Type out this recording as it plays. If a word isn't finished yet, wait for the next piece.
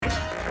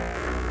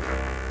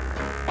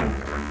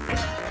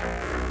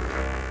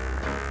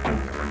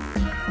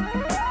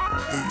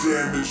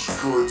Damaged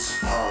Goods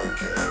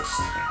Podcast.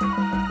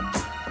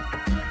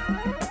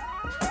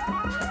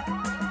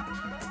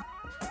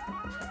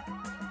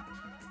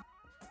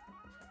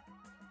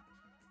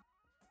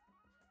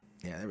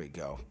 Yeah, there we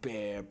go.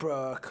 Bear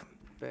Brook.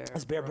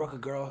 Is Bear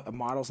Brook a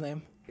model's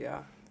name?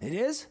 Yeah. It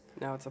is?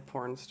 Now it's a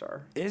porn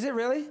star. Is it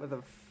really? With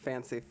a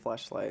fancy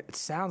fleshlight. It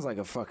sounds like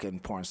a fucking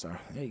porn star.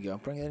 There you go.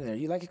 Bring it in there.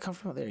 You like it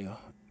comfortable? There you go.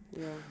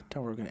 Yeah.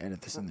 Don't worry, we're going to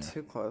edit this in Not there.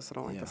 too close. I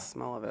don't like the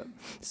smell of it.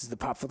 This is the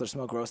Pop Filter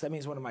Smoke Roast. That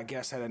means one of my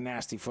guests had a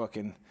nasty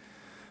fucking...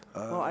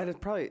 well, I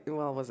did probably...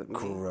 Well, was it me?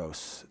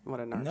 Gross. What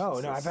a narcissist. No,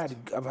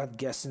 I've had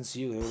guests since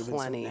you. It would have been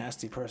some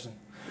nasty person.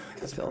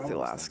 That's filthy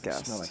last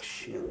guest. Smell like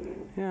shit.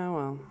 Yeah,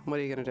 well, what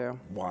are you going to do?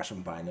 Wash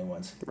them, buy new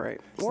ones. Right.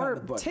 It's not in Or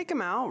the book. take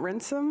them out,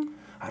 rinse them.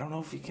 I don't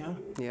know if you can.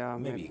 Yeah.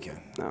 Maybe you can.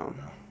 No.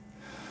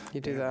 You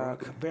do Bear that.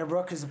 Brook. Bear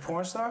Brook is a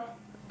porn star?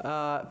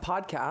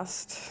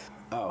 Podcast.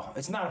 Oh,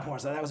 it's not a porn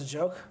star. That was a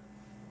joke?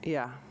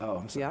 Yeah. Oh,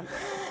 I'm sorry. Yeah.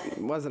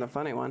 It wasn't a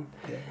funny one.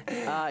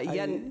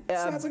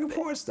 Sounds like a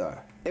porn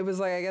star. It was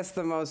like, I guess,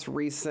 the most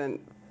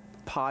recent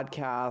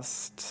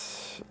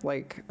podcast,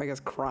 like, I guess,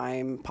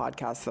 crime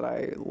podcast that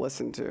I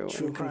listened to.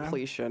 True in crime?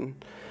 completion.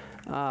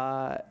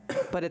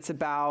 But it's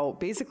about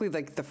basically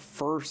like the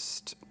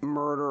first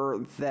murder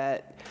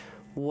that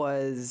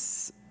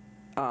was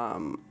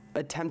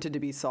attempted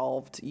to be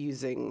solved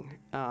using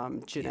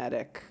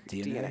genetic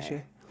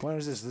DNA. When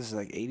was this? This is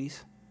like 80s?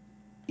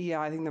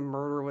 Yeah, I think the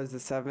murder was the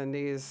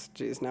 70s.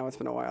 Jeez, now it's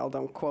been a while.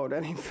 Don't quote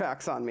any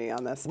facts on me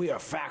on this. We are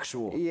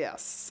factual.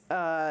 Yes.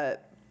 But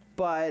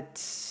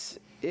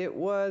it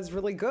was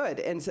really good.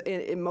 And so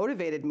it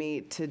motivated me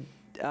to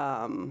get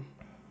on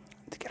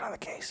the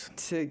case.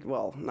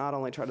 Well, not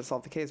only try to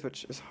solve the case,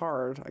 which is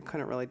hard. I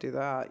couldn't really do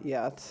that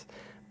yet.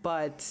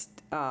 But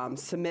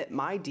submit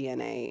my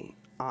DNA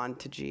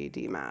onto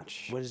GED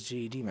Match. What is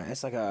GED Match?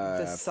 It's like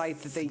the site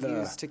that they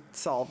use to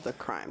solve the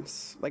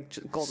crimes, like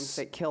Golden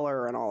State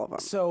Killer and all of them.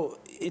 So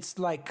it's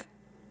like,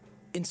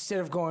 instead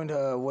of going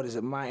to, what is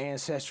it, My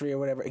Ancestry or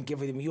whatever, and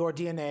giving them your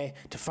DNA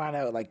to find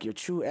out like your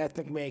true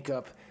ethnic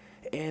makeup,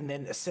 and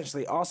then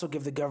essentially also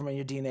give the government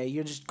your DNA,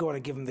 you're just going to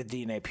give them the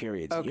DNA,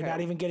 period. Okay. You're not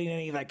even getting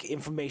any like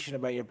information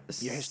about your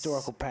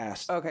historical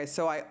past. Okay,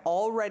 so I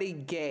already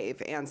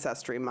gave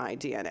Ancestry my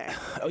DNA.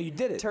 Oh, you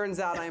did it? Turns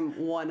out I'm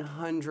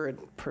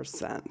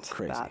 100%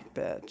 Crazy. that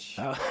bitch.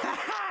 Oh.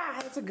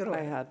 That's a good one.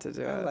 I had to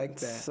do it. I like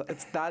that. So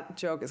that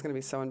joke is going to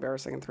be so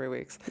embarrassing in 3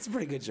 weeks. It's a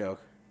pretty good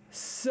joke.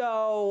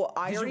 So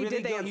I Did you already really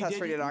did the go- you did-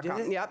 Ancestry.com.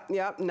 you did it?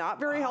 Yep. Not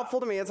very helpful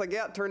to me. It's like,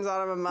 yeah, it turns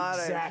out I'm a mod.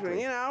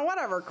 Exactly. You know,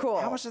 whatever.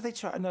 Cool. How much did they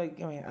charge? No, I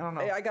mean, I don't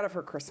know. I got it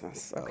for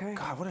Christmas. Okay. Oh,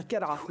 God, what a...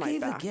 Get off my Who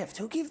gave back. the gift?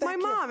 Who gave that My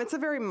gift? mom. It's a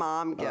very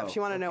mom gift. Oh, She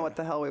wanted to know okay. what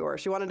the hell we were.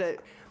 She wanted to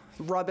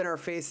rub in our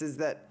faces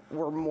that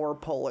we're more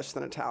Polish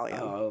than Italian.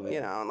 Oh,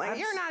 you know, like,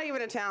 you're not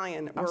even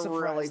Italian. I'm We're really,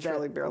 surprised that,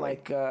 truly, barely.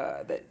 like,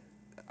 that,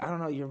 I don't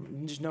know, you're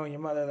just knowing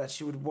your mother that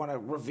she would want to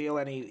reveal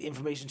any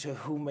information to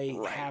who may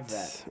have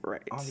that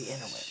on the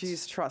internet.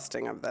 She's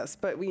trusting of this,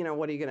 but you know,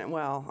 what are you gonna?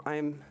 Well,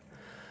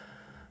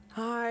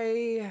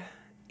 I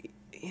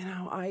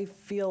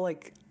feel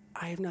like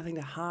I have nothing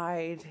to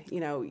hide. You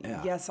know,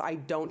 yes, I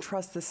don't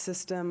trust the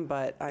system,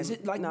 but I'm Is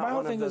it like not my whole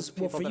one of thing those is,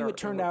 well, people for that you are it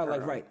turned out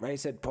like, paranoid. right? It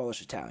said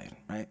Polish Italian,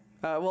 right?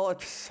 Well,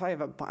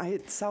 I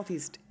had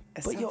Southeast.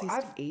 But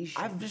Southeast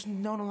Asian. I've just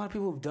known a lot of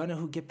people who've done it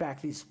who get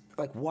back these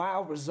like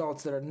wild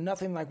results that are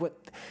nothing like what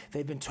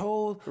they've been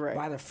told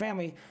by their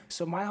family.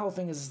 So my whole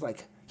thing is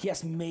like,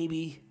 yes,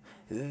 maybe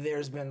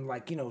there's been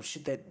like, you know,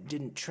 shit that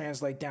didn't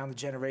translate down the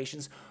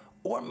generations,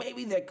 or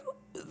maybe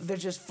they're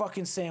just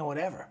fucking saying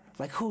whatever.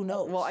 Like, who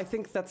knows? Well, I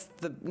think I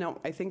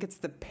think it's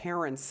the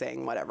parents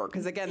saying whatever.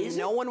 Because again, Is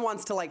no it? one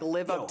wants to like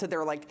live up to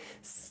their like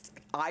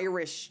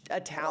Irish,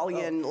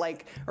 Italian,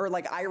 like, or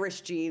like Irish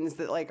genes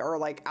that like are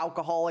like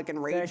alcoholic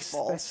and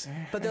rageful.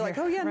 But they're like,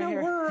 oh yeah, right no,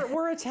 here.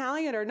 we're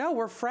Italian, or no,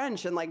 we're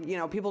French, and like, you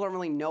know, people don't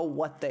really know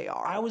what they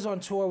are. I was on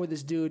tour with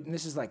this dude, and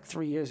this is like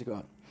 3 years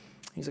ago.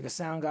 He's like a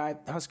sound guy,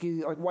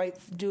 husky, like white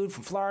dude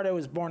from Florida.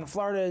 Was born in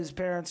Florida. His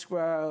parents,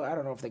 I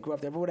don't know if they grew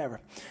up there, but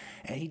whatever.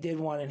 And he did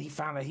one, and he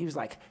found out he was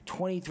like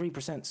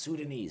 23%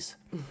 Sudanese.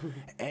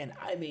 And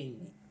I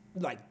mean,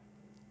 like,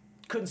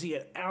 couldn't see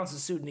an ounce of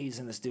Sudanese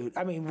in this dude.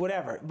 I mean,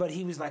 whatever. But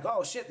he was like,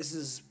 oh shit, this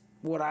is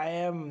what I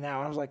am now.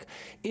 And I was like,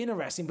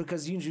 interesting,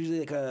 because usually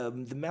like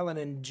the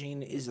melanin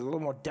gene is a little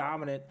more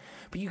dominant.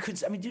 But you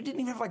could, I mean, dude didn't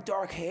even have like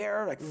dark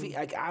hair. Like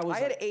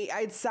I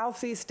had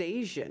Southeast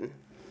Asian,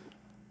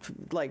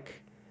 like.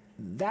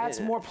 That's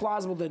more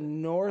plausible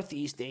than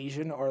Northeast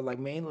Asian or like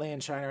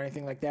mainland China or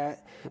anything like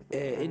that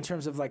in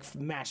terms of like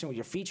matching with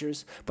your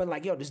features. But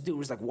like, yo, this dude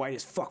was like white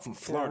as fuck from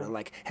Florida.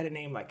 Like had a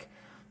name like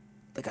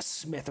a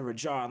Smith or a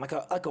John, like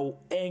a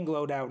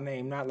Angloed out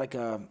name, not like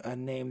a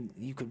name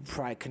you could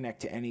probably connect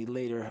to any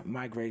later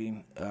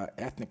migrating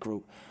ethnic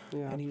group.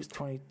 And he was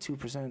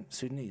 22%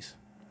 Sudanese.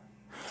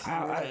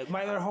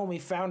 My other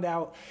homie found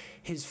out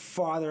his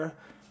father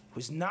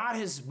was not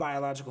his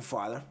biological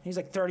father. He's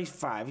like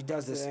 35. He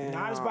does this. Damn.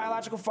 Not his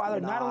biological father.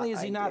 Not only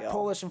is he not ideal.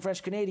 Polish and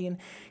French Canadian,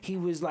 he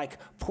was like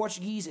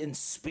Portuguese and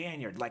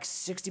Spaniard, like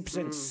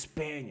 60%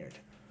 Spaniard.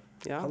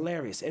 Yeah.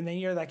 Hilarious. And then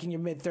you're like in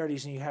your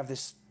mid-30s and you have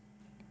this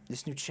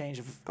new change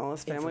of Well,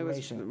 his family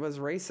was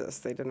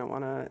racist. They didn't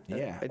want to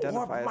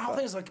identify Or my whole as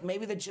thing is like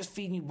maybe they're just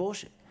feeding you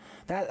bullshit.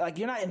 That like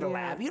you're not in the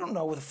lab. You don't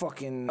know what the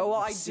fucking. Oh, well,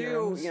 I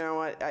serums. do. You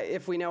know,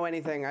 if we know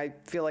anything, I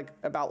feel like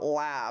about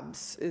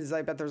labs is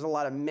I bet there's a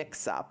lot of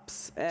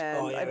mix-ups,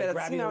 and yeah, I they bet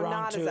grab it's you the wrong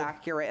not as tube.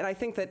 accurate. And I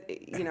think that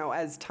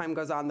as time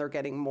goes on, they're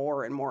getting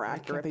more and more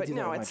accurate. they But do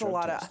that no, with my it's a drug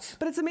lot tests? of.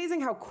 But it's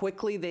amazing how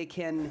quickly they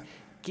can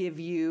give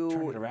you.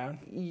 Turn it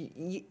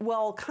around?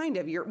 Well, kind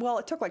of.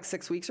 It took like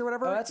 6 weeks or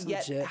whatever. Oh, that's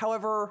Yet, legit.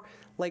 However,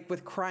 like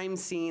with crime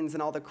scenes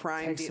and all the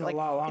crime, Takes a like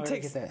lot longer it to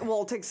takes. get that.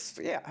 Well,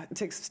 it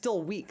takes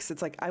still weeks.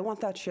 It's like I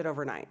want that shit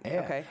overnight.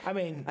 Yeah. Okay. I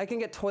mean- I can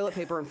get toilet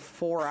paper in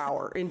 4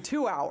 hours, in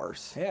 2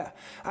 hours. Yeah,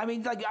 I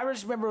mean, like I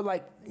just remember,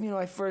 like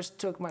I first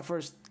took my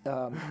first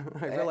I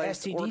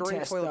realized STD ordering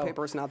test. toilet though.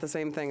 paper is not the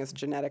same thing as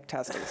genetic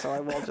testing, so I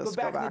will just But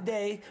back go in back. the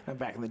day, not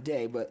back in the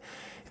day, but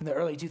in the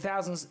early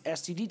 2000s,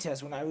 STD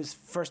tests, when I was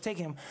first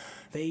taking them,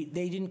 they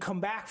didn't come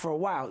back for a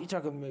while. You're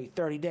talking maybe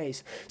 30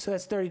 days. So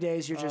that's 30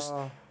 days. You're just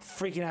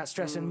freaking out,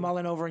 stressing,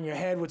 mulling over in your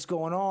head what's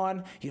going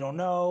on. You don't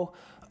know.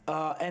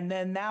 And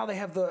then now they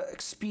have the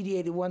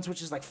expedited ones,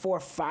 which is like 4 or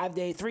 5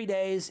 days, 3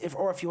 days,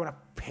 or if you want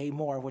to pay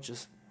more, which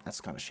is. That's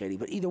kind of shady,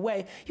 but either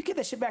way, you get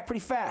that shit back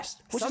pretty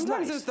fast, which Sometimes is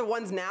nice. there's the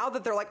ones now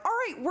that they're like, all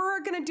right, we're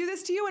going to do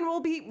this to you and we'll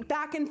be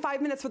back in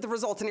 5 minutes with the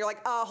results. And you're like,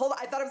 hold on,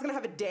 I thought I was going to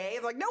have a day.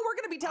 They're like, no, we're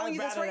going to be telling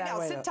you this right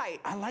now. Sit tight.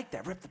 I like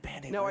that. Rip the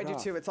Band-Aid. No, right I do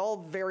off. too. It's all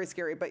very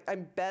scary, but I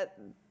bet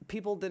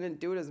people didn't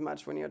do it as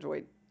much when you had to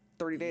wait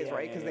 30 days,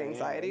 right? Because the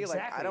anxiety.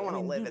 Exactly. Like, I don't want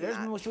to live dude, in there's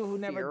that most people who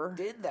never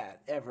fear. did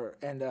that ever.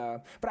 And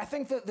but I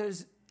think that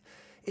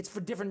it's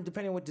for different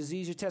depending on what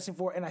disease you're testing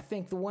for. And I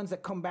think the ones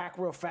that come back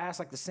real fast,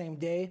 like the same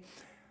day,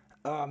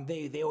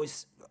 they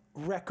always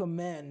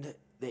recommend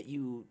that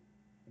you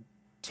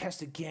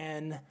test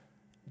again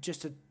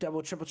just to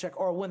double, triple check,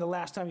 or when the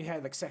last time you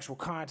had like sexual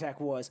contact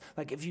was.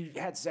 Like if you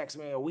had sex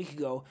maybe a week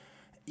ago,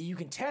 you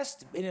can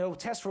test, and it'll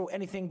test for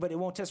anything, but it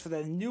won't test for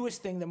the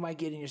newest thing that might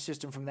get in your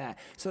system from that.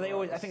 So they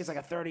always, I think it's like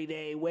a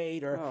 30-day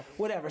wait or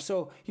whatever.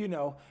 So,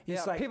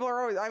 it's like... people are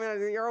always,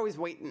 you're always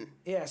waiting.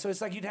 Yeah, so it's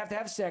like you'd have to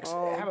have sex,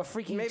 have a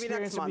freaking maybe experience,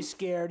 next and be month.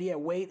 scared. Yeah,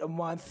 wait a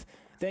month,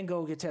 then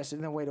go get tested,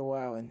 and then wait a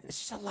while. And it's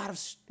just a lot of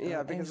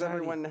Yeah, because anxiety.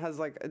 everyone has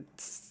like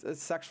a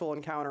sexual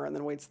encounter and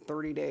then waits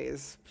 30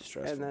 days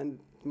Stressful. and then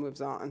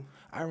moves on.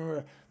 I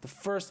remember the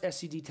first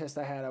STD test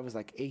I had, I was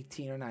like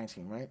 18 or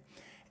 19, right?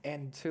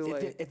 And Too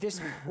late. At this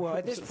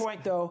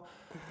point though,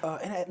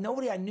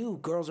 nobody I knew,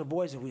 girls or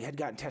boys, that we had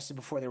gotten tested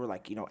before they were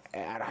like,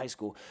 out of high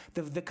school.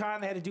 The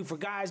kind they had to do for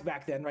guys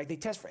back then, right? They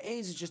test for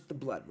AIDS, is just the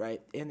blood,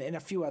 right? And a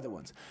few other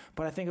ones.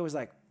 But I think it was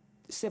like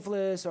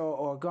syphilis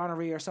or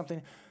gonorrhea or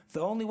something.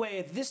 The only way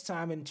at this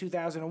time in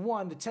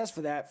 2001 to test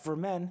for that for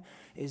men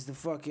is the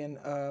fucking,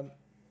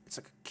 it's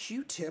like a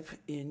Q-tip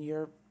in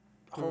your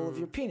hole of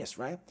your penis,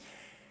 right?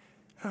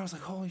 And I was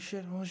like, holy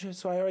shit.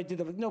 So I already did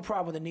that. No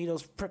problem with the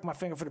needles, prick my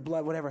finger for the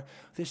blood, whatever.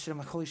 This shit, I'm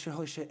like, holy shit.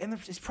 And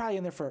it's probably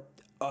in there for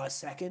a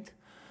second.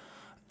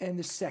 And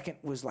the second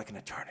was like an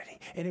eternity.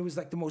 And it was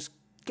like the most,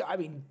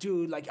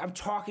 dude, like I'm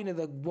talking to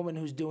the woman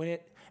who's doing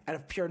it out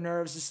of pure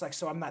nerves. Just like,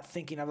 so I'm not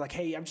thinking, I'm like,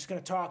 hey, I'm just going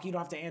to talk. You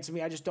don't have to answer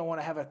me. I just don't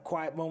want to have a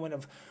quiet moment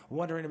of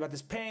wondering about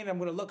this pain. I'm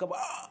going to look up,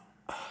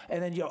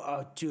 and then,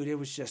 dude,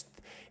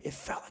 it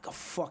felt like a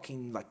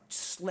fucking like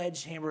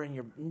sledgehammer in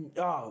your,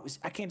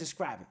 I can't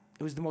describe it.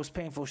 It was the most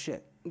painful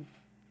shit.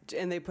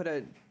 And they put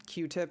a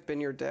Q-tip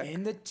in your dick.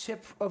 In the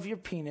tip of your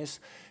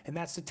penis, and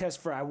that's the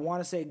test for, I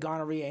want to say,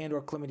 gonorrhea and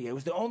or chlamydia. It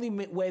was the only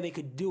way they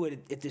could do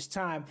it at this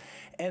time.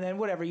 And then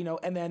whatever,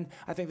 and then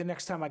I think the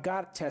next time I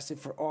got tested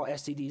for all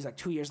STDs, like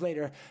 2 years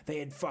later, they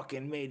had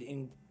fucking made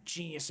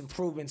ingenious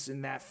improvements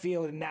in that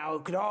field, and now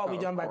it could all be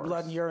done by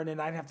blood and urine, and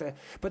I'd have to,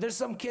 but there's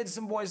some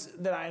boys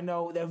that I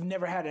know that have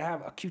never had to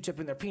have a Q-tip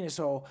in their penis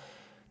hole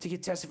to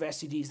get tested for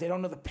STDs. They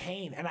don't know the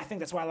pain. And I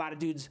think that's why a lot of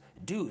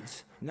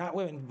dudes, not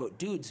women, but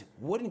dudes,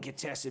 wouldn't get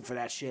tested for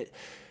that shit.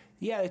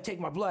 Yeah, they take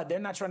my blood. They're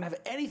not trying to have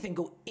anything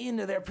go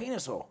into their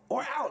penis hole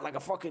or out like a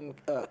fucking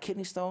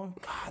kidney stone.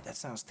 God, that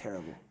sounds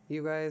terrible.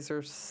 You guys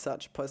are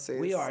such pussies.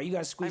 We are. You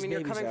guys squeeze you're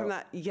babies coming from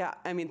out. that. Yeah.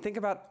 Think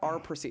about our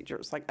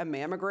procedures, like a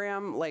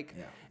mammogram,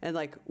 and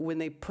like when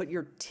they put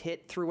your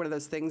tit through one of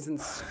those things and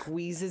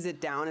squeezes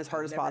it down as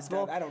hard as never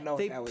possible. done- I don't know what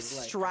They that was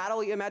like.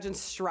 straddle. You imagine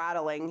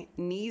straddling,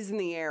 knees in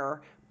the air,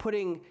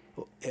 putting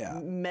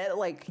metal,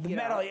 like The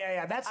metal,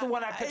 yeah. That's the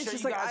one I picture. It's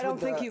just you like guys I don't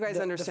with think the- you guys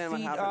the understand what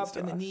feet happens up to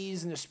and the us.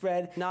 knees and the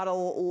spread. Not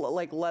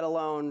let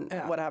alone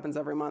what happens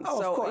every month. Oh,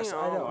 of so, course.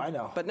 I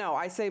know. But no,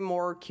 I say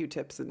more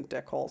Q-tips and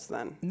dick holes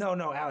then. No,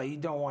 Allie, you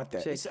don't want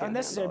that. Jake It's can't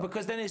unnecessary handle it.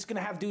 because then it's going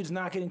to have dudes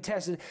not getting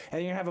tested,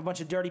 and you're going to have a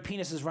bunch of dirty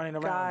penises running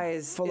around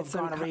Guys, full of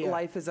gonorrhea.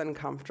 life is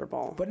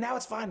uncomfortable. But now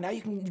it's fine. Now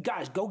you can,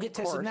 guys, go get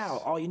tested course, now.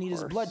 All you need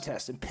is a of blood course.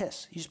 test and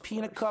piss. You just pee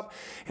in a cup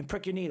and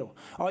prick your needle.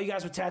 All you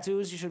guys with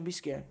tattoos, you shouldn't be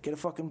scared. Get a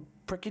fucking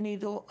prick your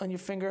needle on your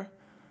finger.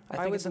 I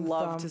think would it's in the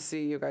love thumb. to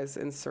see you guys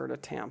insert a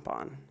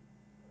tampon.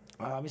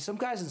 Some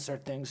guys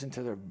insert things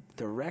into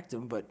their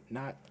rectum, but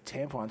not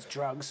tampons.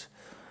 Drugs.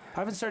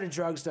 I've inserted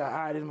drugs to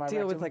hide in my Deal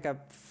rectum. with like a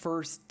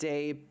first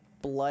day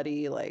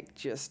bloody, like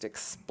just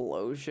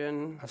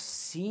explosion I've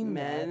seen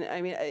men. that.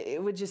 I mean,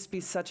 it would just be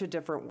such a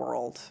different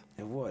world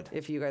It would.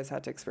 if you guys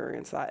had to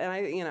experience that.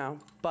 And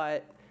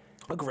but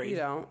Agreed. you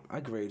don't.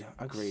 Agreed.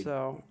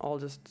 So I'll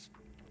just,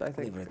 I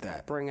think, Leave it at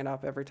that. bring it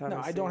up every time. No,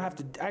 I I don't see have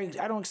it.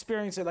 to. I don't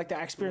experience it like that.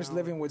 I experience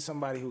living with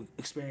somebody who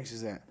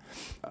experiences that,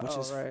 which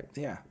is right.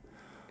 yeah.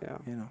 Yeah,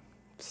 You know.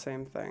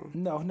 same thing.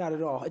 No, not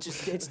at all. It's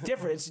just it's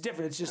different. It's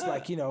different. It's just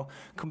like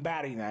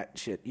combating that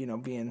shit.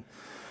 Being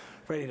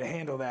ready to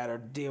handle that or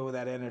deal with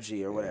that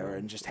energy or whatever,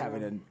 and just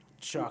having to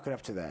chalk it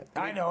up to that.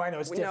 I know.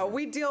 It's different. No,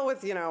 we deal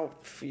with your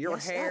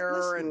Yes, hair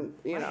listen,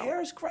 and my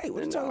hair is great.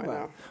 What are you No, talking I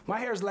about? know. My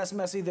hair is less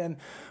messy than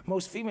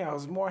most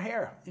females. More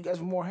hair. You guys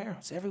have more hair.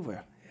 It's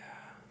everywhere.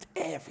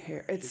 Yeah.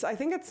 Everywhere. I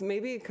think it's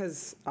maybe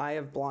because I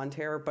have blonde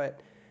hair, but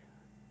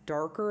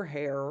darker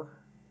hair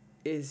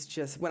is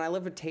just when I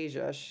lived with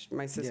Tasia,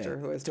 my sister,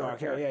 who has dark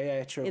hair.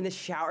 Yeah, true. In the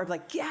shower,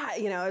 like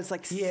it's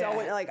like Yeah, so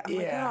like I'm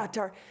like yeah.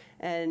 dark.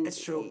 And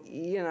It's true.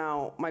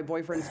 My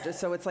boyfriend's just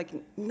so it's like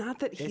not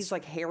that he's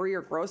like hairy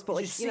or gross, but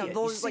like see it, you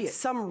those see like it.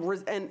 some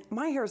and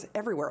my hair's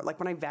everywhere. Like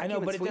when I I vacuum, know,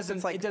 but and sweep,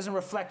 it's like it doesn't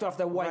reflect off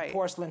that white Right.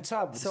 porcelain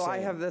tub. So I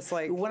have this,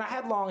 like- when I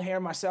had long hair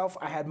myself,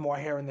 I had more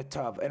hair in the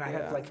tub, and I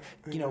had Yeah,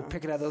 like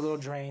pick it out of the little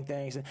drain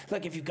things. And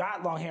like if you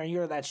got long hair and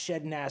you're that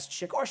shedding ass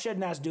chick or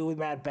shedding ass dude with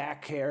mad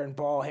back hair and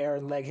ball hair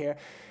and leg hair,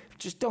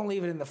 just don't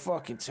leave it in the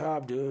fucking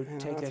tub, dude.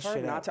 Take that it's hard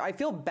shit not out. to. I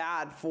feel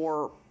bad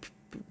for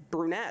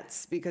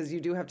brunettes because you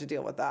do have to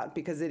deal with that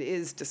because it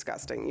is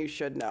disgusting. You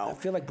should know. I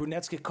feel like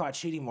brunettes get caught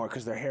cheating more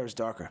because their hair is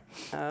darker.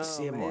 You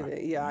see it more.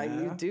 Maybe. Yeah,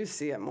 you do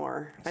see it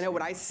more. I know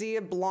when I see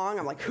it belong,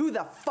 I'm like, who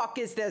the fuck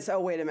is this? Oh,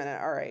 wait a minute.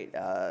 All right.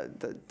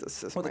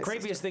 This is Well, the my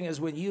creepiest sister. thing is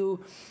when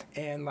you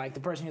and like the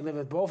person you live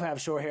with both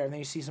have short hair, and then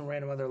you see some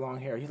random other long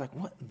hair. You're like,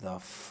 what the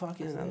fuck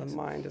is The this?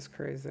 mind is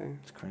crazy.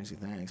 It's crazy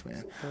things,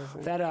 man.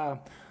 crazy.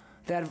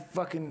 That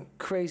fucking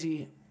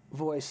crazy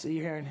voice that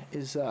you're hearing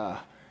is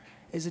a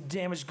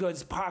Damaged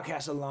Goods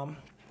podcast alum,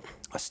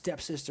 a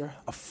stepsister,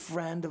 a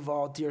friend of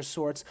all dear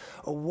sorts,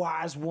 a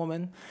wise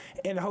woman,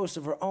 and host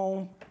of her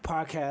own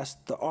podcast,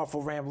 The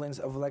Awful Ramblings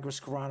of Allegra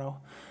Scarano,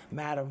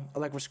 Madam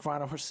Allegra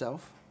Scarano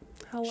herself.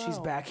 Hello. She's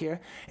back here.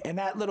 And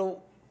that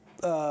little,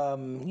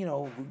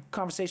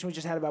 conversation we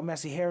just had about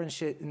messy hair and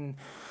shit and,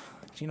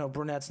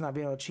 brunettes not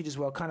being able to cheat as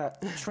well kind of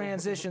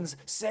transitions,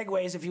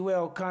 segues, if you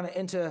will, kind of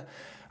into,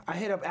 I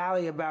hit up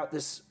Allie about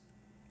this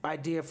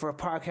idea for a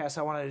podcast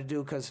I wanted to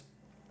do because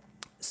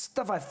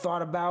stuff I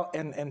thought about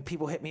and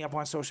people hit me up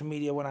on social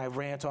media when I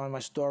rant on my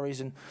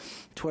stories and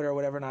Twitter or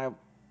whatever, and I,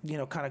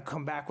 kind of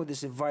come back with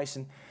this advice,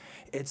 and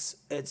it's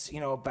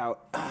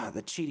about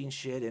the cheating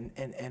shit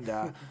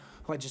and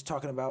like just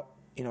talking about,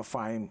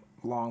 finding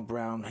long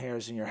brown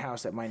hairs in your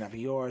house that might not be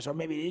yours, or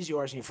maybe it is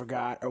yours and you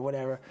forgot or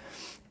whatever.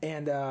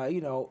 And,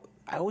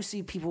 I always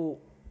see people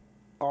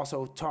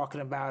also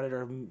talking about it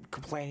or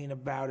complaining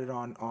about it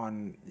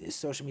on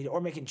social media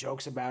or making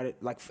jokes about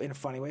it, like in a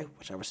funny way,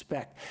 which I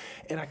respect.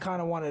 And I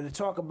kind of wanted to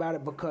talk about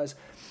it because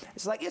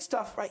it's like, it's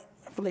tough, right?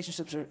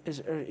 Relationships are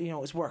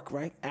it's work,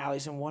 right?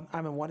 Allie's in one,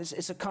 I'm in one.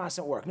 It's a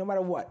constant work, no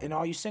matter what. And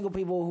all you single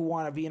people who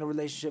want to be in a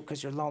relationship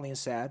because you're lonely and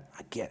sad,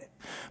 I get it.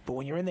 But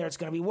when you're in there, it's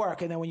going to be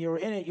work. And then when you're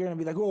in it, you're going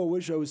to be like, oh, I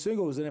wish I was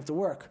single. Then have to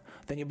work.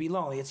 Then you'll be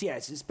lonely.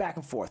 It's back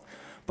and forth.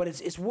 But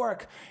it's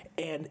work.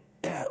 And,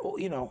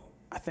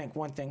 I think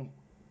one thing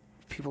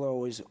people are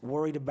always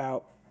worried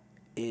about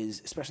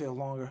is, especially the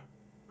longer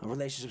a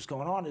relationship's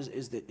going on,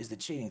 is the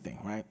cheating thing,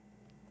 right?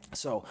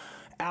 So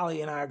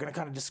Allie and I are going to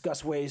kind of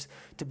discuss ways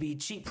to be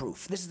cheat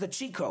proof. This is the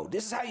cheat code.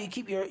 This is how you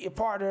keep your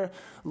partner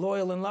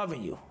loyal and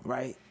loving you,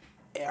 right?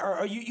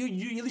 Or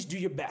you at least do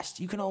your best.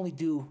 You can only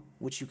do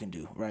what you can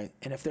do, right?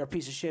 And if they're a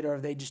piece of shit or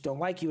if they just don't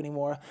like you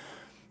anymore,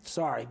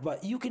 sorry,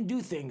 but you can do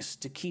things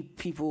to keep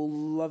people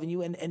loving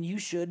you, and you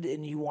should,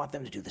 and you want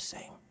them to do the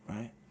same,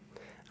 right?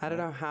 I don't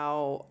know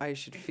how I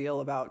should feel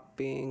about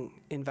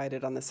being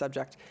invited on the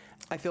subject.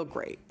 I feel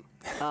great,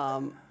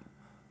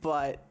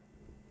 but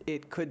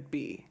it could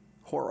be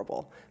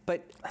horrible.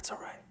 But That's all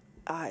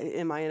right.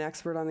 am I an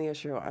expert on the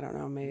issue? I don't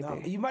know. Maybe. No,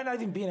 you might not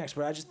even be an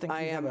expert. I just think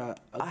I you am. have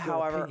a good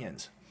however,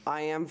 opinions,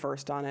 I am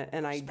versed on it,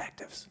 and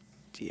perspectives.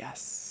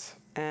 Yes.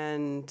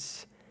 And,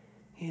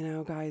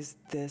 guys,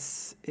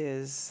 this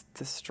is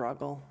the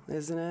struggle,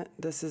 isn't it?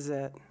 This is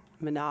it.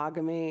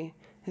 Monogamy,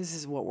 this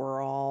is what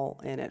we're all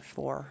in it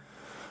for.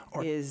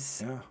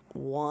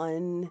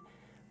 One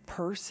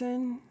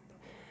person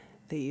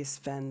that you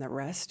spend the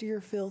rest of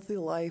your filthy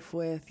life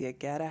with. You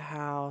get a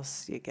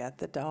house, you get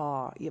the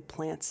dog, you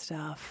plant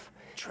stuff.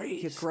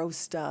 Trees. You grow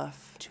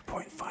stuff.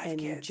 2.5 and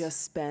kids. you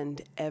just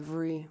spend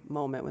every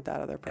moment with that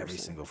other person. Every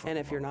single fucking And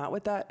if you're not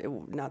with that,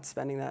 not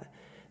spending that,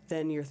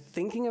 then you're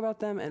thinking about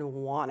them and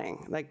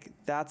wanting. Like,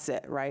 that's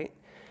it, right?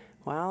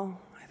 Well,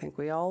 I think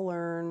we all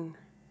learn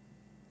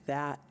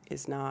that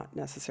is not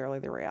necessarily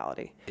the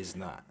reality. Is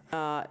not.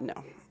 No.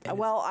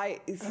 Well,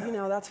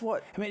 that's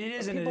what I mean, it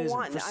is and it people isn't.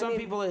 want. For some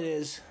people, it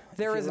is.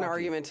 There if is you're an lucky.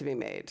 argument to be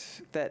made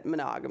that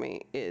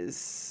monogamy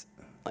is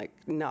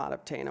not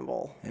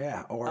obtainable.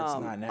 Yeah, or it's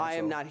not natural. I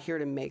am not here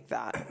to make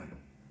that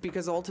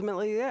because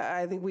ultimately,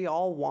 I think we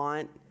all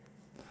want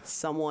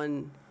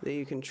someone that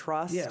you can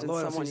trust Yeah, and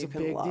someone loyalty's you a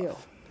can big love. deal.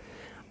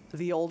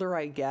 The older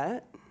I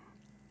get,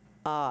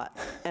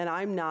 and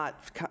I'm not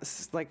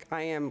like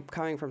I am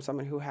coming from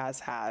someone who has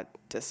had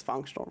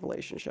dysfunctional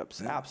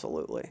relationships.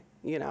 Absolutely,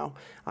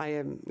 I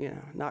am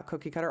not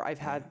cookie cutter. I've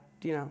had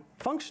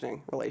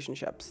functioning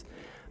relationships,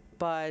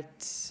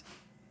 but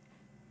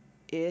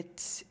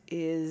it's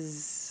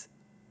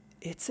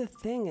a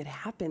thing. It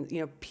happens.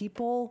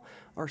 People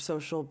are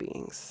social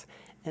beings,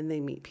 and they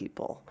meet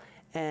people.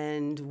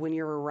 And when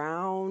you're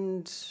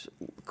around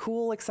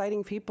cool,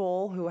 exciting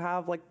people who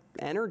have like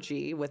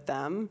energy with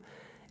them,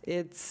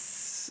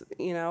 it's,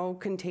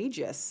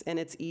 contagious, and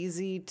it's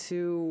easy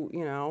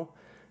to,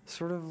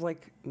 sort of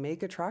like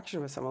make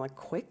attraction with someone like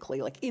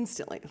quickly, like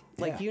instantly.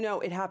 Like, Yeah.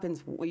 it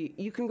happens.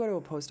 You can go to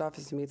a post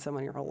office and meet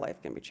someone, your whole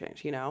life can be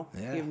changed, Yeah.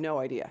 You have no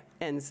idea.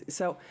 And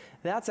so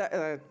that's,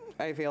 I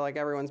feel like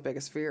everyone's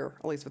biggest fear,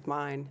 at least with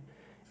mine,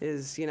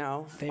 is, They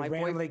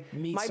randomly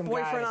meet my some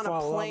boyfriend guy, on fall a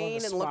in love on plane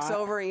the and looks spot.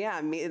 over,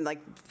 and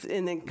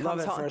then comes Love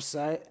at home. first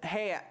sight.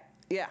 Hey,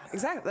 yeah,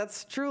 exactly.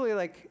 That's truly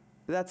like,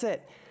 that's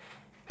it.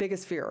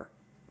 Biggest fear.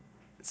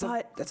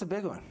 But That's a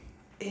big one.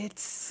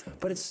 it's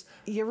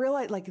you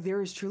realize like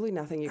there is truly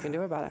nothing you can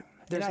do about it.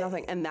 There's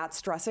nothing, and that's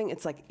stressing.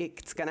 It's like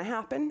it's gonna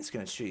happen. It's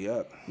gonna chew you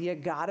up. You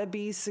gotta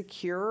be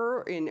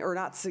secure or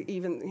not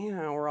even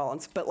we're all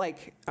but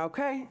like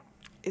okay,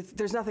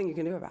 there's nothing you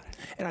can do about it.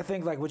 And I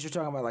think like what you're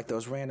talking about, like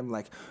those random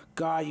like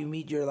guy you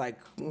meet your like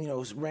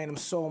random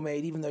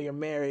soulmate, even though you're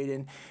married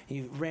and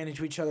you ran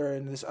into each other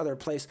in this other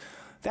place,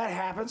 that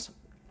happens.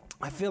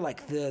 I feel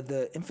like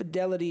the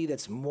infidelity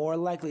that's more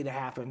likely to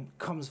happen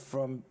comes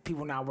from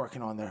people not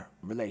working on their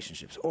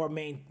relationships or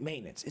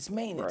maintenance. It's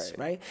maintenance,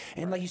 right?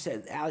 And like you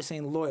said, Ali's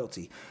saying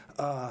loyalty.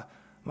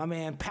 My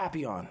man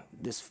Papillon,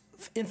 this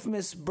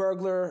infamous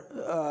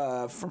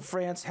burglar from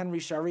France, Henry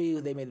Charry,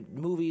 they made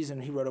movies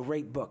and he wrote a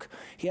great book.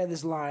 He had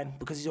this line,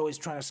 because he's always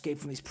trying to escape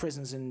from these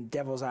prisons in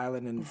Devil's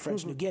Island and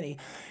French New Guinea,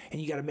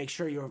 and you got to make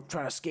sure you're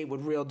trying to escape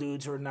with real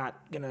dudes who are not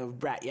going to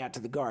rat you out to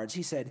the guards.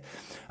 He said,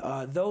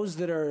 those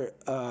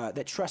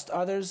that trust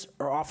others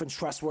are often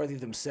trustworthy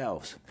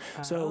themselves.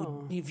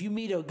 So if you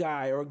meet a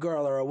guy or a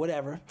girl or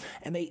whatever,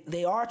 and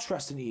they are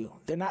trusting you,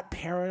 they're not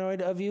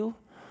paranoid of you,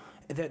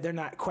 they're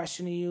not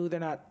questioning you, they're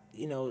not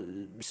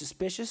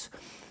suspicious,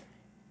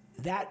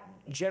 that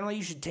generally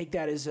you should take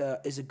that as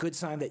a good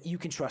sign that you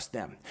can trust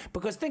them.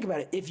 Because think about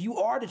it, if you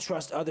are to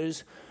trust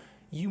others,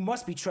 you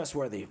must be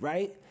trustworthy,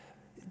 right?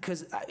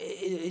 Because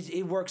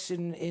it works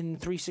in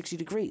 360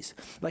 degrees.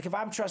 Like if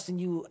I'm trusting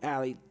you,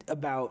 Ali,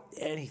 about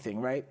anything,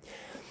 right?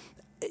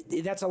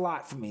 That's a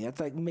lot for me.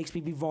 That's like makes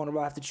me be vulnerable.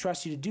 I have to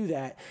trust you to do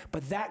that.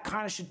 But that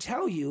kind of should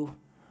tell you,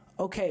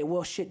 okay,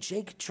 well, shit,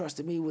 Jake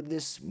trusted me with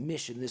this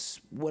mission, this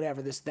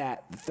whatever, this,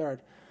 that, the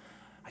third.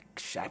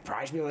 I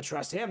probably should be able to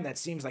trust him. That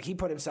seems like he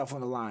put himself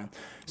on the line.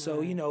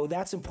 So,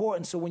 that's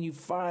important. So when you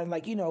find,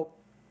 like,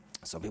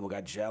 some people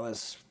got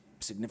jealous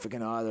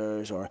significant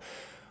others or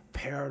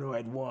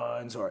paranoid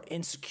ones or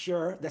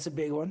insecure, that's a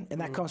big one. And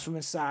that comes from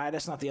inside.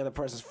 That's not the other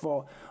person's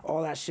fault.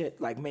 All that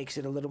shit, like, makes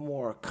it a little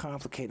more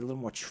complicated, a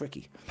little more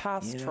tricky.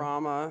 Past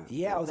trauma.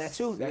 Yeah, that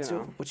too. That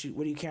too. What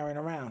are you carrying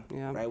around?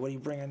 Yeah. Right? What are you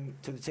bringing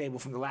to the table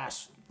from the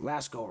last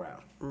go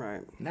round?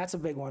 Right. And that's a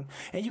big one.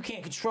 And you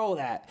can't control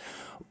that.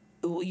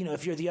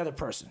 If you're the other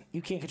person,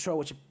 you can't control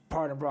what your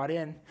partner brought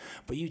in,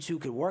 but you two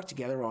could work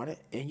together on it,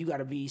 and you got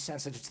to be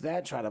sensitive to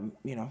that. Try to,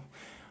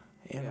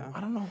 I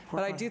don't know.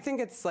 But I do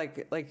think it's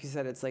like you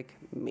said, it's like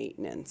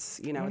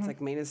maintenance. It's like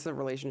maintenance of the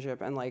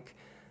relationship, and like,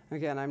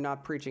 again, I'm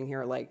not preaching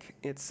here. Like,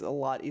 it's a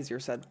lot easier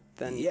said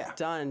than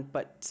done.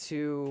 But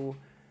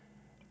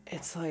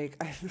it's like,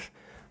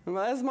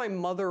 as my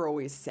mother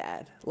always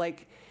said,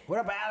 like, what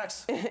up,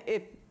 Alex?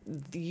 If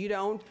you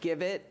don't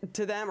give it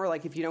to them, or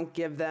like if you don't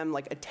give them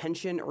like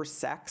attention or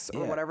sex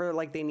or whatever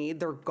like they need,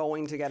 they're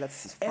going to get it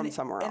from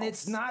somewhere else. And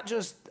it's not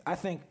just, I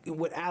think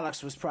what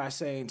Alex was probably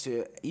saying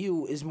to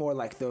you is more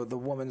like the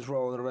woman's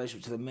role in the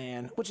relationship to the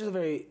man, which is a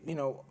very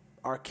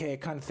archaic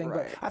kind of thing.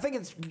 Right. But I think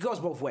it goes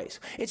both ways.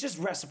 It's just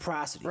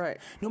reciprocity. Right.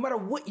 No matter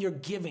what you're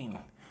giving,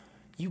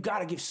 you got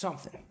to give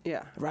something.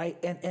 Yeah.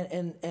 Right.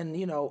 And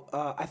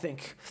I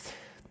think.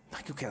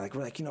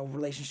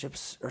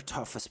 Relationships are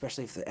tough,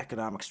 especially if the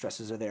economic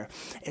stresses are there.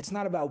 It's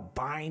not about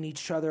buying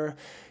each other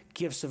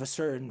gifts of a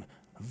certain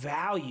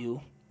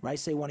value, right?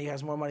 Say one of you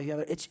has more money than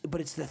the other. But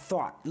it's the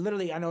thought.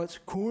 Literally, I know it's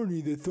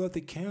corny, the thought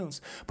that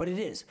counts, but it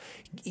is.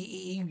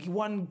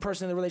 One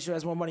person in the relationship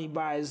has more money,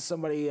 buys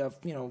somebody a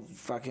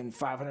fucking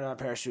 $500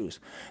 pair of shoes.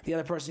 The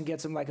other person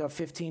gets them like a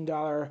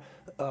 $15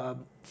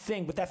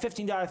 thing, but that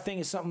 $15 thing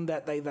is something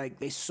that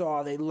they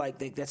saw, they like,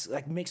 that's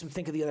like makes them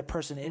think of the other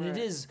person, and it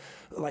is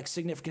like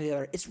significant to the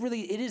other.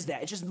 It is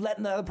that. It's just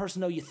letting the other person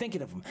know you're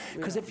thinking of them.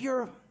 Because if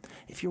you're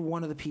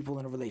one of the people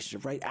in a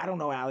relationship, right? I don't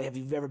know, Ali, have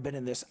you ever been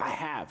in this? I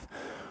have.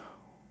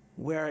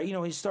 Where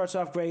he starts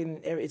off great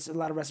and it's a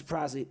lot of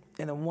reciprocity,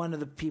 and then one of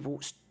the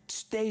people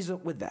stays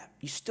with that.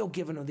 You're still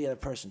giving the other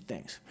person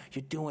things.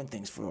 You're doing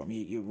things for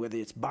them. Whether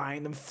it's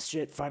buying them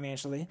shit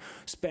financially,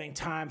 spending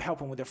time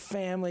helping with their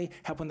family,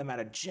 helping them out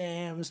of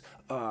jams,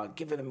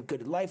 giving them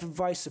good life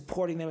advice,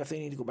 supporting them if they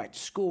need to go back to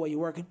school while you're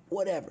working,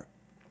 whatever.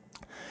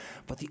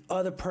 But the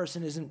other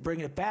person isn't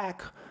bringing it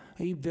back.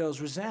 He builds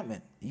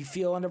resentment. You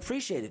feel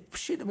underappreciated.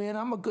 Shit, man,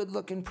 I'm a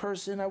good-looking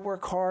person. I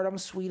work hard. I'm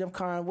sweet. I'm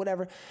kind,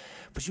 whatever.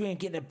 But you ain't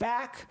getting it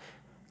back.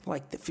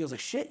 Like, that feels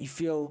like shit. You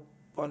feel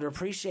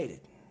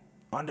underappreciated,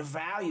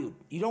 undervalued.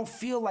 You don't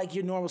feel like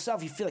your normal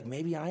self. You feel like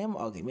maybe I am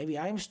ugly. Maybe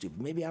I am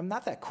stupid. Maybe I'm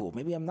not that cool.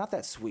 Maybe I'm not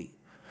that sweet.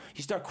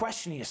 You start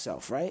questioning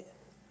yourself, right?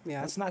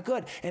 Yeah. That's not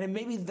good. And then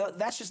maybe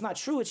that's just not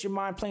true. It's your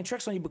mind playing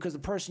tricks on you because the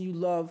person you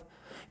love,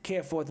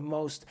 care for the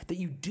most, that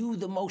you do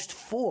the most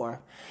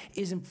for,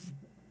 isn't,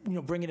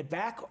 bringing it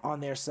back on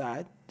their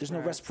side. There's no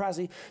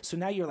reciprocity. So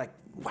now you're like,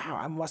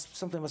 wow,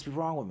 something must be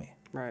wrong with me.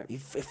 Right. It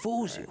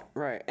fools you.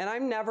 Right. And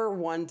I'm never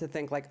one to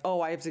think like,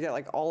 oh, I have to get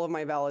like all of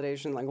my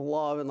validation, like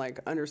love and like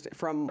understand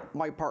from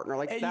my partner.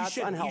 Like And that's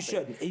unhealthy. You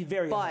shouldn't. It's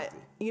very But unhealthy.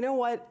 you know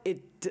what?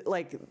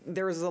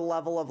 There's a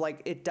level of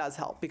like, it does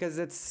help because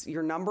it's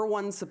your number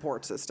one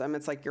support system.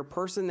 It's like your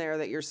person there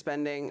that you're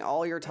spending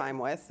all your time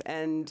with,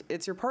 and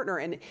it's your partner.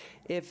 And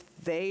if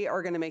they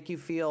are going to make you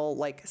feel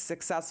like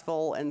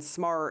successful and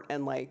smart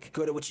and like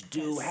good at what you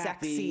do,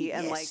 sexy happy,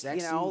 and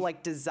sexy.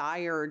 like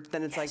desired,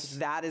 then it's like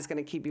that is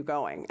going to keep you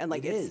going. And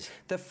like It is.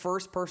 the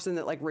first person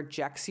that like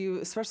rejects you,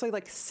 especially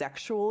like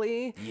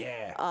sexually,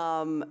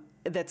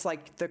 that's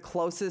like the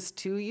closest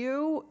to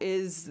you,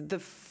 is the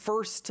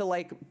first to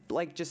like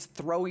just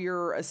throw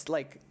your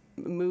like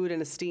mood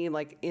and esteem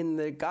like in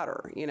the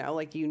gutter,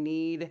 like you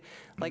need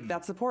like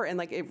that support. And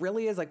like it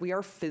really is like we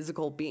are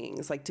physical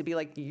beings, like to be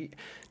like,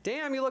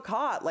 damn, you look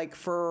hot, like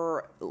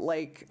for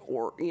like,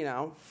 or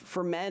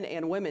for men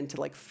and women to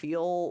like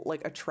feel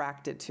like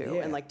attracted to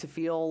and like to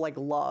feel like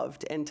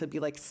loved and to be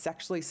like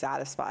sexually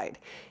satisfied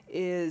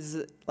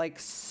is like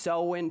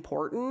so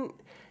important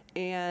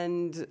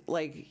and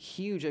like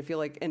huge, I feel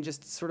like, and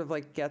just sort of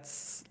like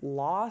gets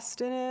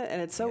lost in it.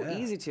 And it's so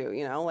easy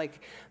to,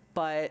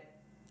 but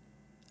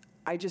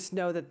I just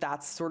know that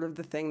that's sort of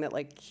the thing that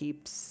like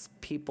keeps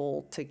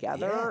people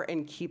together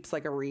and keeps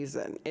like a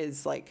reason,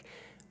 is like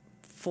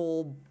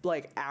full,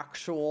 like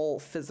actual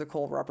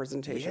physical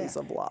representations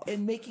of love.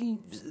 And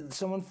making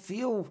someone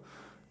feel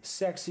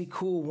sexy,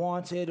 cool,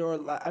 wanted,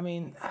 or I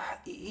mean,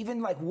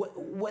 even like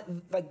what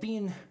like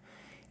being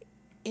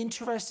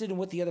interested in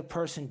what the other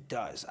person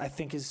does, I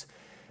think is,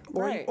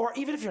 or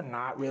even if you're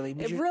not really,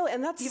 it really,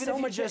 and that's even so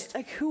if much just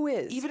like who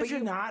is, even if you're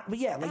not, but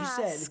like ask.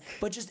 you said,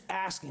 but just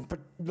asking,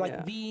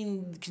 like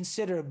being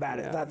considerate about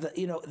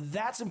it,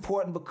 that's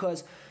important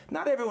because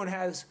not everyone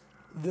has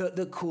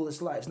the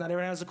coolest lives. Not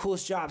everyone has the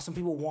coolest jobs. Some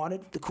people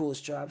wanted the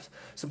coolest jobs.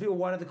 Some people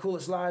wanted the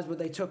coolest lives, but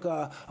they took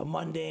a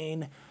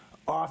mundane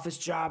office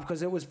job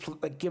because it was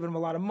like giving them a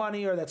lot of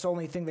money, or that's the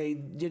only thing they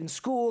did in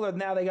school, or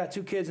now they got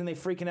 2 kids and they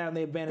freaking out and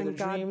they abandoned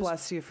their God dreams. God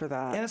bless you for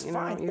that. And it's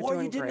fine.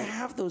 Or you didn't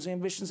have those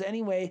ambitions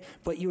anyway,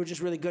 but you were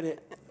just really good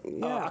at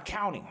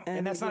accounting.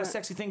 And that's not a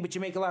sexy thing, but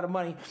you make a lot of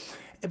money.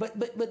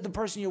 But the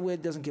person you're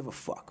with doesn't give a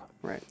fuck.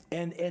 Right.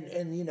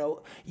 And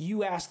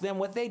you ask them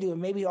what they do,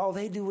 and maybe all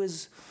they do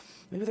is,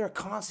 maybe they're a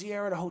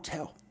concierge at a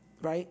hotel.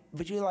 Right,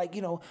 but you're like,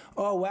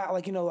 oh wow,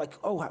 like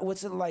oh,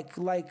 what's it like?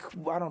 I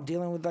don't know,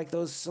 dealing with like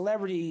those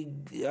celebrity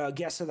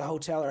guests at the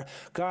hotel, or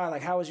God,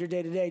 like how was your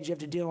day today? Did you have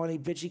to deal with any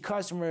bitchy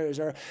customers,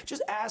 or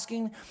just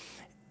asking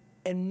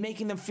and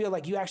making them feel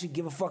like you actually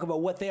give a fuck about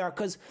what they are?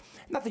 Because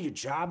not that your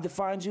job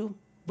defines you,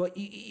 but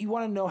you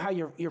want to know how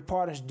your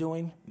partner's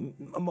doing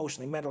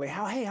emotionally, mentally.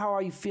 How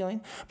are you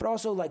feeling? But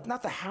also like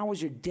not the how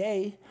was your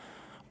day,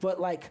 but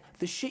like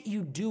the shit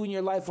you do in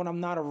your life when I'm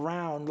not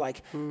around,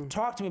 like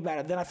talk to me about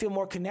it. Then I feel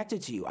more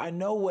connected to you. I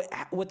know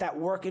what that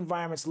work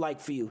environment's like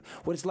for you,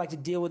 what it's like to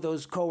deal with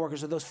those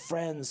coworkers or those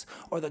friends,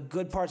 or the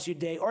good parts of your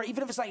day, or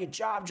even if it's not your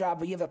job,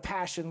 but you have a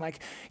passion,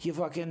 like you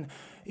fucking,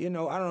 I don't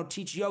know,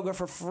 teach yoga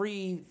for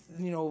free,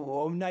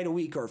 a night a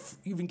week, or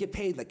even get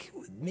paid. Like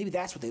maybe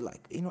that's what they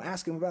like.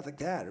 Ask them about like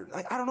that, or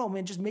like I don't know,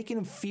 man. Just making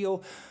them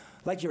feel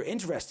like you're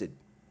interested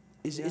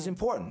is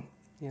important.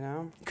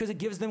 Because it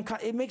gives them,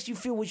 it makes you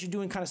feel what you're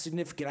doing kind of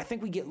significant. I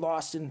think we get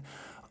lost in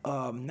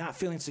not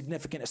feeling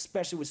significant,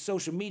 especially with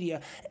social media.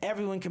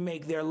 Everyone can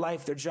make their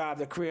life, their job,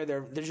 their career,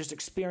 their just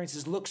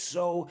experiences look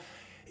so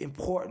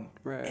important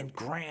and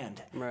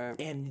grand. Right.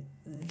 And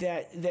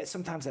that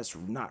sometimes that's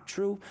not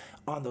true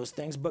on those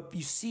things, but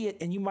you see it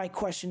and you might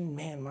question,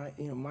 man,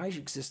 my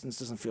existence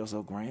doesn't feel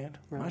so grand.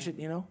 Right.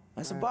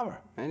 That's a bummer.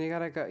 And you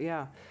gotta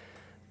go,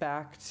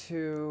 back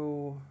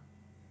to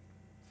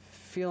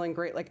feeling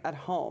great like at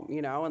home,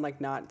 and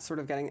like not sort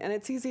of getting, and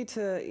it's easy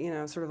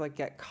to, sort of like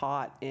get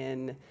caught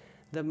in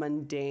the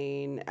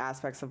mundane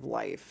aspects of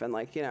life and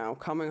like,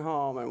 coming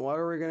home and what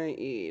are we going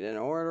to eat and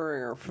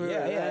ordering our food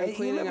and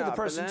cleaning up,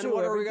 and then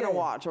what are we going to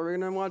watch? Are we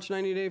going to watch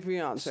 90 Day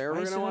Fiance? Are we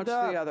going to watch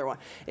the other one?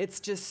 It's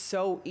just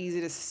so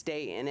easy to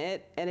stay in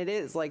it. And it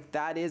is like,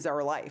 that is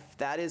our life.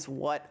 That is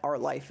what our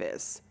life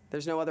is.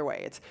 There's no other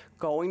way. It's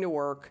going to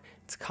work,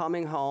 it's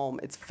coming home,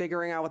 it's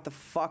figuring out what the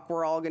fuck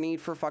we're all gonna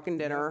eat for fucking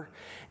dinner,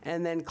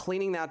 and then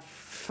cleaning that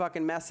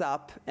fucking mess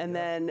up, and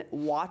then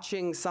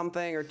watching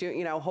something or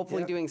doing,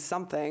 hopefully doing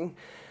something.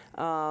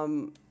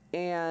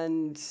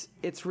 And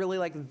it's really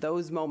like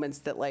those moments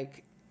that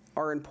like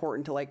are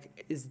important to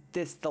like, is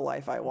this the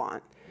life I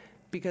want?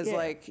 Because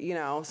like,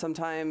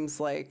 sometimes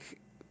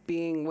like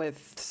being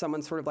with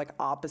someone sort of like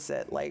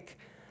opposite, like,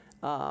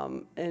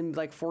 and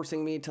like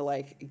forcing me to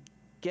like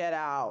get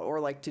out or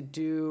like to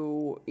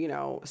do,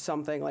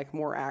 something like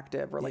more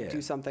active or like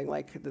do something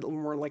like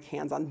more like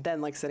hands-on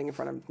than like sitting in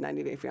front of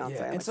 90 Day Fiance.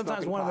 And like sometimes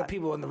smoking one of the pot.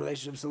 people in the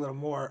relationship's a little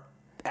more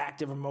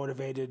active or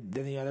motivated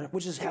than the other,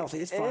 which is healthy.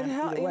 It's fine.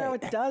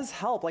 It does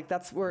help. Like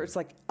that's where it's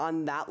like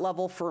on that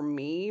level for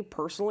me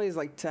personally is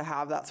like to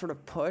have that sort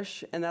of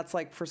push. And that's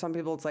like for some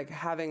people, it's like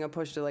having a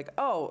push to like,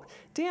 oh,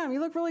 damn,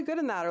 you look really good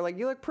in that. Or like,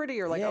 you look pretty.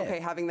 Or like,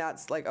 okay, having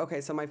that's like, okay,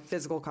 so my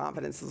physical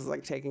confidence is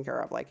like taken care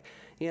of. Like,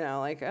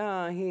 like,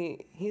 oh,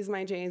 he's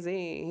my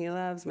Jay-Z. He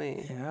loves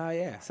me.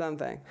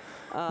 Something.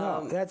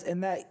 No,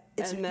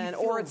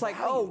 Or it's like,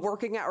 oh,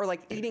 working out or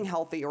like eating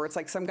healthy, or it's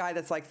like some guy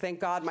that's like,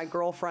 thank God my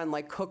girlfriend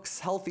like cooks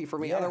healthy for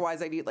me.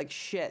 Otherwise I'd eat like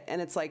shit. And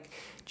it's like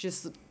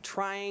just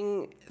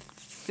trying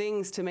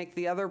things to make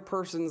the other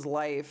person's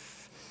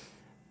life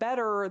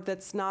better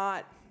that's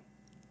not,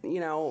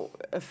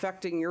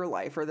 affecting your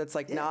life, or that's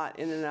like not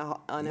in an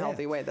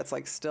unhealthy way. That's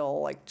like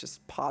still like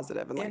just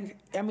positive and like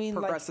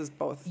progresses like,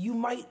 both. You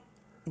might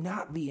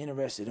not be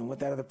interested in what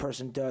that other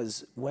person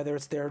does, whether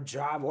it's their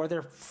job or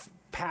their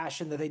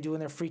passion that they do in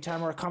their free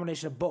time, or a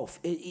combination of both.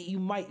 You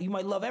might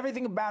love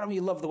everything about them.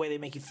 You love the way they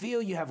make you feel.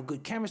 You have a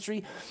good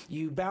chemistry.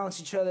 You balance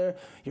each other.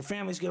 Your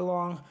families get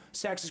along.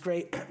 Sex is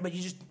great, but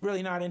you're just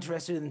really not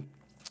interested in.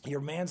 Your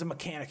man's a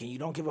mechanic and you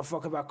don't give a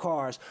fuck about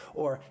cars,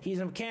 or he's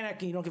a mechanic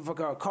and you don't give a fuck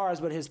about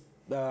cars, but his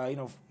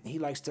he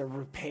likes to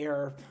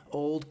repair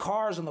old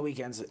cars on the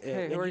weekends,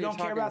 and you don't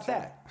care about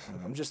that.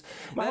 I'm just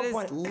that is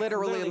point,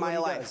 literally my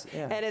life,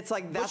 and it's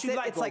like that's it.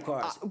 Like it's like,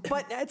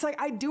 but it's like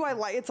I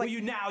like it's like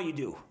you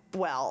do.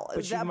 Well,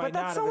 but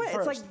that's so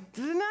it's like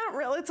not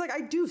real. It's like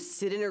I do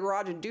sit in a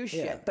garage and do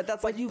shit, but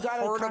that's like you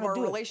part of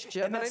our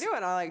relationship, and I do it.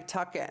 And I like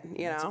tuck in,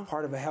 It's a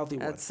part of a healthy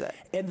one. That's it.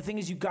 And the thing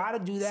is, you got to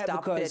do that.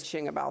 Stop because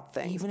bitching about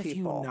things. Even if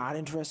you're not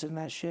interested in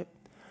that shit,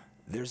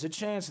 there's a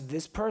chance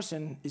this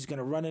person is going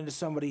to run into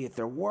somebody at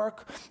their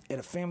work, at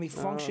a family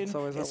function,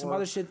 and some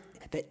other shit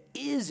that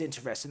is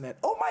interested in that.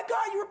 Oh my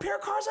God, you repair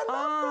cars? I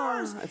love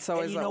cars. It's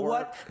always and you know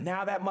what?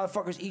 Now that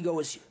motherfucker's ego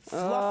is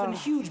fluffing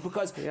huge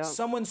because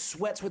someone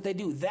sweats what they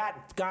do.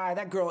 That guy,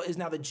 that girl is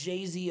now the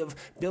Jay-Z of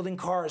building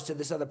cars to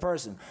this other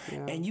person.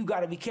 And you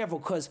got to be careful,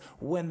 because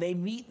when they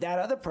meet that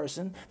other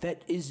person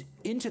that is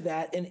into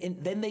that, and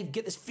then they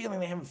get this feeling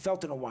they haven't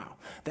felt in a while.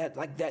 That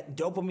like that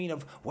dopamine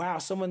of, wow,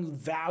 someone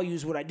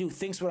values what I do,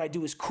 thinks what I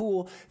do is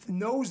cool,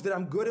 knows that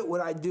I'm good at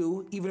what I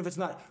do, even if it's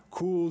not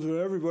cool to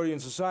everybody in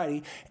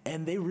society,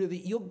 and they really,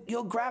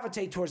 you'll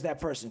gravitate towards that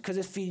person because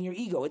it's feeding your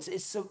ego.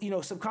 It's so,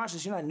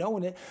 subconscious. You're not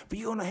knowing it, but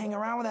you're gonna hang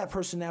around with that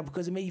person now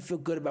because it made you feel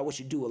good about what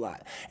you do a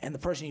lot, and the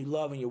person you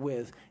love and you're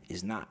with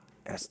is not.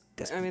 That's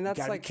you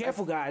gotta like, be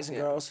careful, guys and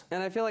girls.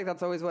 And I feel like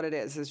that's always what it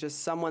is. It's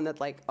just someone that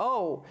like,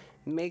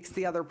 makes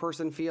the other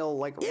person feel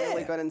like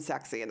really good and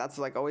sexy, and that's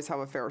like always how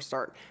affairs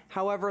start.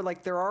 However,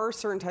 like there are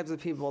certain types of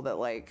people that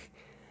like,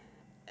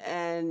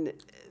 and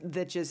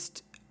that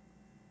just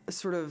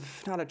sort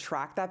of not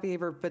attract that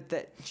behavior, but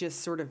that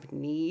just sort of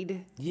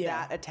need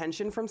that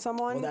attention from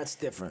someone. Well, that's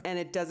different. And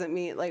it doesn't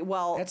mean like,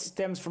 that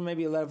stems from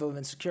maybe a level of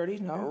insecurity,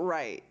 no?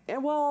 Right.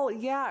 And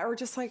or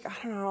just like,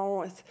 I don't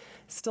know, it's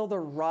still the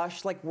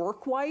rush, like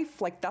work wife,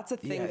 like that's a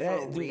thing for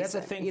a reason. That's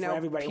a thing for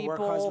everybody, work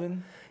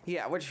husband.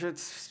 Yeah, which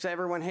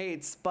everyone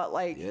hates, but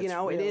like,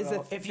 it is a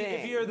thing.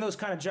 If you're in those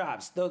kind of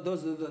jobs,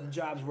 those are the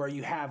jobs where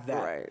you have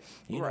that. Right,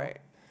 right.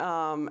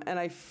 And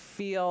I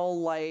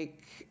feel like,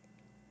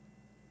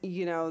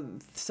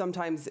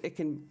 sometimes it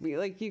can be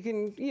like you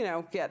can,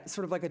 get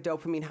sort of like a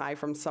dopamine high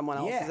from someone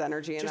else's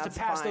energy, and just that's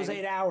to pass fine. those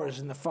 8 hours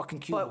in the fucking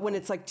cubicle. But when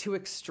it's like too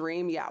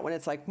extreme, when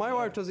it's like my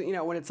wife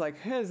doesn't, when it's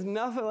like there's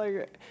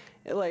nothing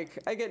like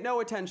I get no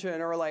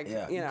attention, or like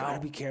you gotta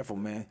be careful,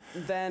 man.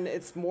 Then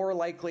it's more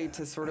likely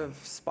to sort of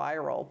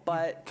spiral.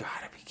 But you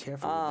gotta be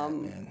careful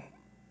with that, man.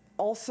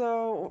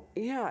 Also,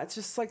 it's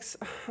just like,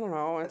 I don't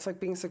know, it's like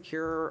being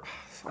secure.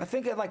 I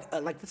think like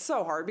it's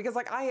so hard because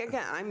like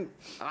I'm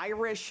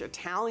Irish,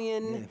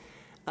 Italian,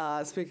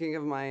 speaking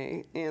of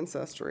my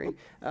ancestry,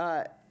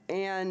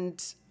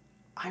 and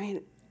I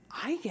mean,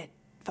 I get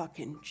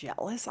fucking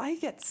jealous. I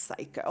get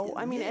psycho.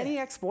 I mean, any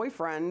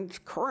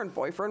ex-boyfriend, current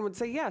boyfriend would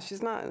say,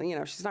 she's not,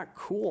 she's not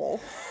cool.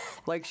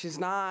 Like, she's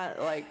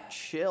not like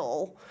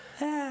chill,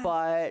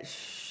 but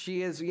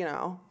she is,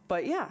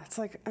 but it's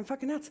like, I'm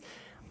fucking nuts.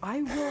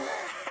 I will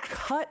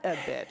cut a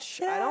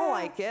bitch. I don't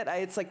like it.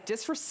 It's like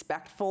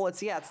disrespectful. It's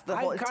the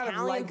whole I kind Italian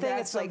of like thing. that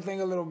It's like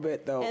something a little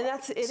bit though.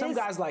 And some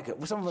guys like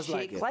it. Some of us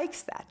like it. Jake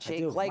likes that. I do.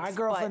 Jake likes. My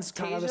girlfriend's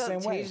but kind of the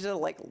same way. Tasia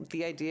like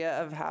the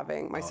idea of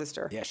having my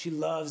sister. Yeah, she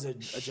loves a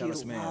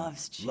jealous man.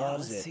 Loves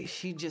jealousy. it.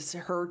 She just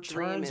her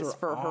dream Turns is her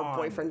for her on.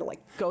 boyfriend to like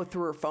go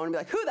through her phone and be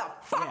like, "Who the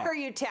fuck Yeah. are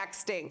you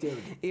texting?"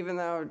 Dude. Even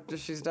though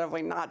she's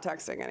definitely not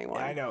texting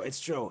anyone. I know, it's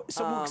true.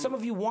 Some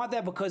of you want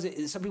that because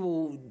some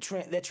people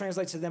that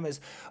translates to them as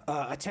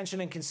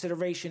attention and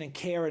consideration and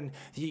care, and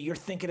you're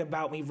thinking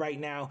about me right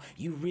now.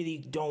 You really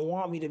don't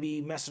want me to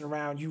be messing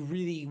around. You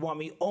really want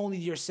me only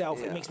to yourself.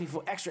 Yeah. It makes me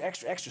feel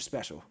extra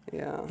special.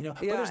 Yeah. You know,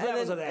 but Yeah. there's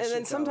levels of that and shit.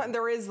 then sometimes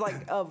there is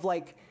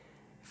like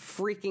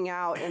freaking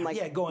out and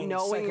like going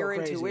knowing your psycho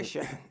crazy.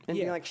 intuition and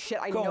Yeah. being like, shit,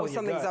 I Going know with your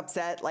something's gut.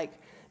 upset. Like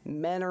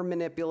men are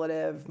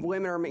manipulative,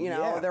 women are,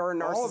 Yeah, there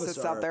are all of us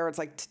narcissists are. out there. It's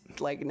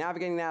like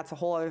navigating that's a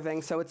whole other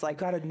thing. So it's like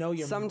gotta know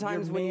your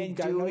sometimes man, when you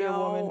gotta do know your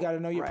woman,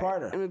 gotta know your right.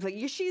 partner. And it's like,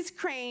 yeah, she's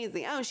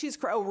crazy. Oh,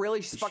 oh,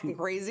 really? She's fucking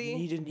crazy.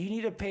 You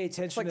need to pay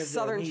attention. It's like to their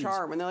Southern needs.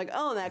 Charm, and they're like,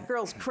 "Oh, that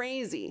girl's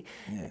crazy."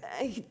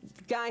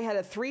 Guy had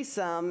a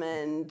threesome,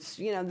 and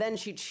then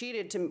she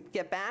cheated to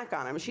get back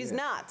on him. She's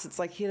nuts. It's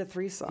like he had a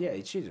threesome. Yeah,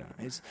 he cheated on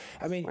her.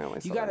 I mean, Well,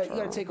 you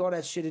gotta take all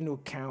that shit into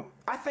account.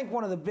 I think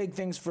one of the big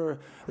things for,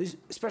 at least,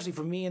 especially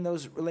for me in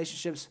those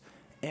relationships,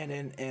 and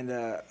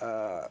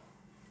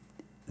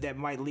that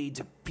might lead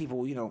to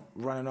people,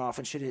 running off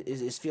and shit,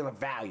 is feeling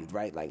valued,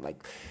 right?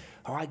 Like,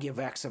 oh, I give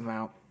X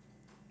amount.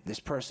 This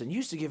person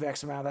used to give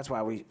X amount. That's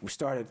why we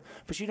started,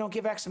 but you don't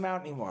give X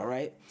amount anymore,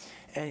 right?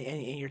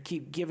 And you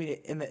keep giving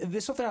it. And this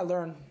is something I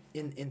learned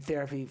in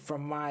therapy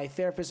from my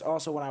therapist.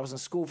 Also, when I was in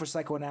school for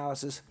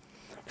psychoanalysis,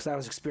 because I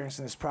was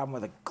experiencing this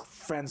problem with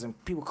friends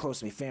and people close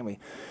to me, family.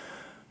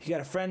 You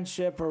got a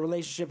friendship or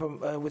relationship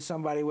with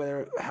somebody,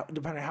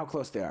 depending on how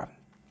close they are.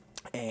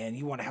 And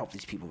you want to help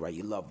these people, right?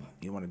 You love them.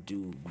 You want to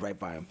do right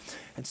by them.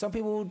 And some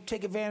people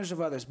take advantage of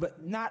others,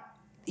 but not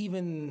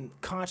even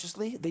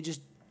consciously. They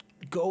just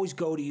always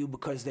go to you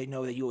because they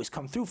know that you always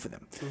come through for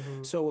them.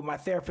 Mm-hmm. So what my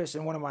therapist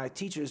and one of my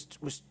teachers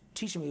was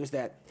teaching me was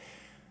that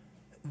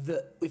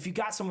if you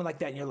got someone like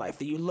that in your life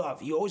that you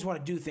love, you always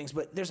want to do things,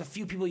 but there's a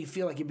few people you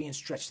feel like you're being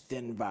stretched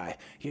thin by.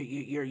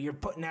 You're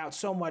putting out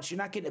so much, you're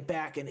not getting it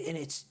back, and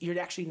you're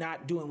actually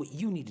not doing what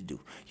you need to do.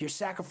 You're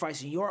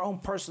sacrificing your own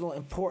personal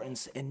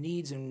importance and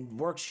needs and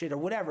work shit or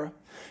whatever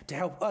to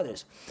help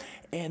others.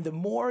 And the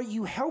more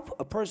you help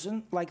a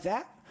person like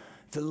that,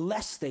 the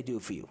less they do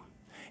for you.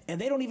 And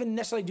they don't even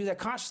necessarily do that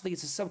consciously.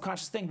 It's a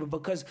subconscious thing. But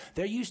because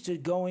they're used to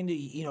going to,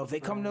 if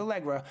they come to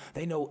Allegra,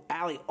 they know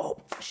Allie,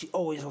 she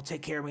always will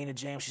take care of me in the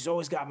jam. She's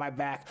always got my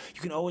back. You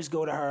can always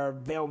go to her,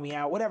 bail me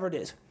out, whatever it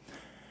is.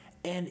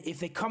 And if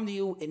they come to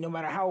you, and no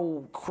matter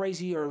how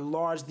crazy or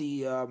large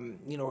the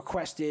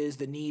request is,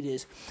 the need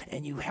is,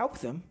 and you help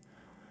them,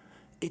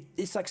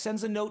 it's like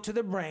sends a note to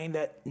their brain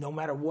that no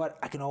matter what,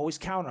 I can always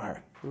count on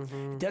her.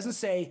 Mm-hmm. It doesn't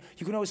say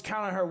you can always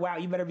count on her. Wow,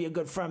 you better be a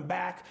good friend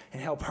back and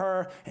help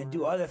her and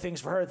do other things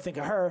for her. Think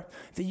of her.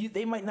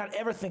 They might not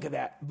ever think of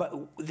that, but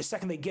the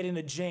second they get in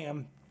a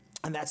jam,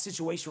 and that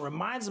situation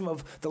reminds them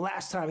of the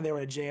last time they were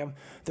in a jam,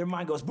 their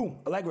mind goes, boom,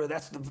 Allegra,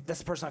 that's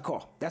the person I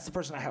call. That's the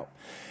person I help.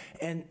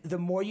 And the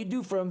more you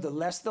do for them, the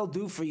less they'll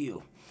do for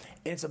you.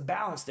 And it's a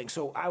balance thing.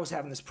 So I was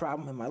having this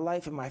problem in my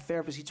life, and my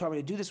therapist, he taught me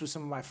to do this with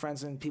some of my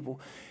friends and people,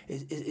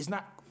 is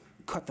not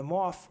cut them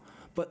off,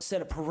 but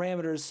set up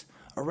parameters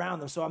around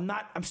them. So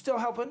I'm still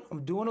helping.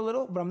 I'm doing a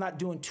little, but I'm not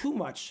doing too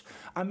much.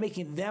 I'm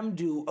making them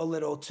do a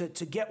little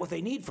to get what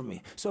they need from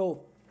me.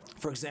 So,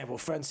 for example, a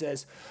friend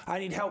says, I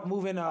need help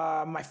moving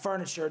my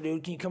furniture,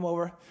 dude. Can you come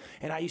over?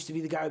 And I used to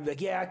be the guy who'd be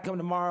like, yeah, I can come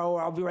tomorrow,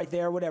 or I'll be right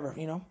there, whatever,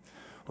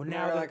 Well,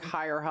 now like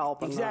hire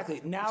help.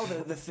 Exactly. Now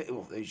the thing,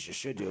 well, you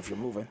should do if you're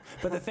moving.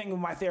 But the thing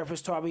my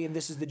therapist taught me, and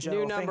this is the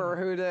general new number,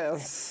 thing, who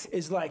this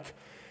is like,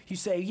 you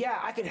say, yeah,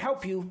 I can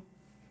help you.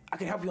 I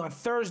can help you on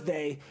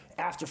Thursday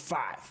after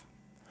 5.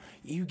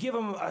 You give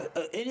them,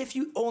 and if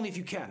you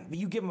can,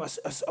 you give them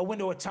a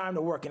window of time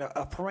to work in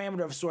a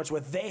parameter of sorts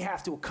where they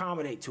have to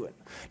accommodate to it.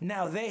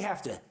 Now they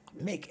have to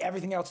make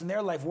everything else in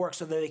their life work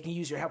so that they can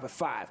use your help at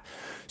 5.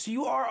 So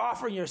you are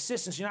offering your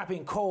assistance. You're not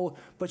being cold,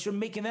 but you're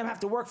making them have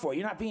to work for it.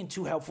 You're not being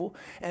too helpful,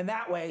 and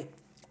that way,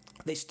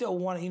 they still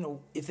want to,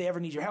 if they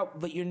ever need your help,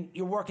 but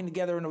you're working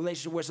together in a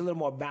relationship where it's a little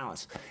more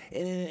balanced.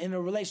 And in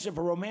a relationship,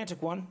 a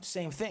romantic one,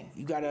 same thing.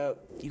 You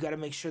gotta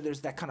make sure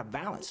there's that kind of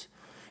balance.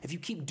 If you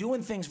keep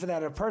doing things for that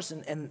other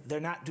person and they're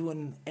not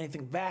doing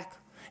anything back,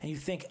 and you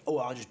think, oh,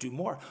 I'll just do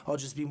more. I'll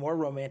just be more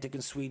romantic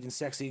and sweet and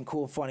sexy and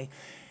cool and funny.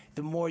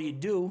 The more you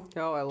do,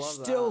 I love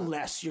still that.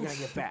 less you're going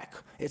to get back.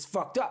 It's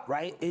fucked up,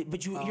 right?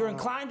 But you're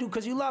inclined to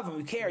because you love them,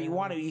 you care, you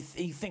want to, you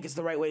think it's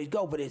the right way to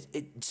go, but it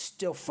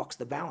still fucks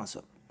the balance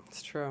up.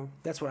 It's true.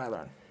 That's what I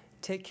learned.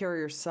 Take care of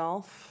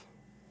yourself,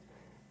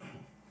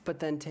 but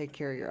then take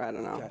care of your, I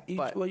don't know.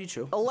 Yeah. You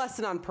true. A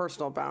lesson on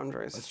personal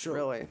boundaries. That's true.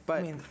 Really. But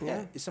I mean,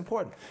 yeah, it's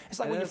important. It's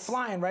like when you're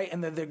flying, right?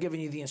 And they're giving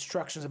you the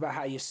instructions about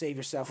how you save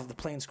yourself if the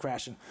plane's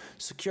crashing.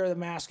 Secure the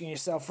mask on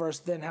yourself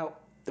first, then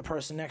help the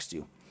person next to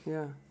you.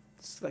 Yeah.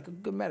 It's like a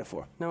good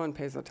metaphor. No one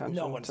pays attention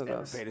No one's to ever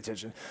those. paid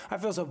attention. I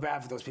feel so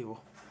bad for those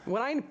people.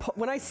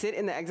 When I sit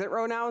in the exit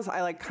row now,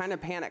 I like kind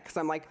of panic because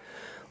I'm like,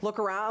 look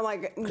around, I'm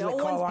like, no they call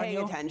one's on paying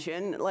you?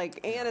 attention.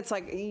 Like, and it's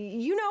like,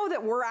 you know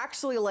that we're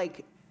actually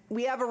like,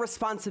 we have a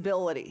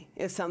responsibility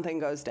if something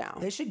goes down.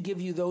 They should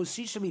give you those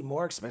seats. Should be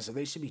more expensive.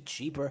 They should be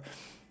cheaper.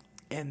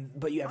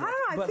 But you have.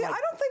 I don't know.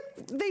 I don't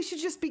think they should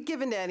just be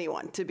given to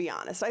anyone. To be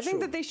honest, I think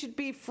that they should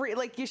be free.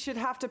 Like you should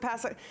have to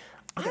pass.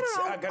 I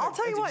don't know. I'll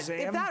tell you what.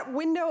 If that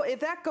window,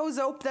 if that goes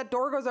open, that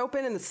door goes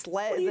open, and the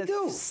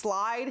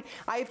slide,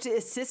 I have to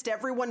assist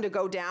everyone to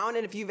go down.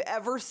 And if you've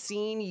ever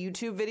seen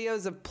YouTube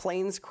videos of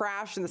planes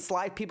crash and the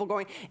slide, people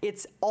going,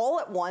 it's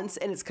all at once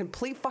and it's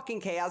complete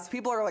fucking chaos.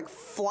 People are like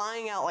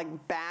flying out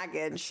like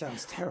baggage. That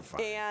sounds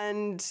terrifying.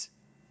 And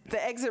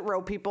the exit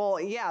row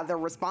people, yeah, they're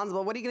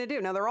responsible. What are you going to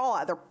do? Now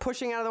they're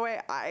pushing out of the way.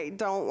 I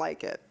don't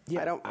like it.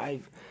 Yeah,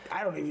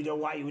 I don't even know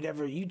why you would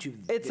ever YouTube.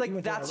 It's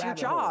like that's your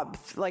job.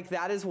 Like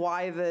that is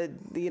why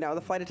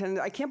the flight attendant.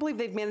 I can't believe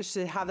they've managed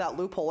to have that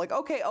loophole. Like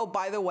okay, oh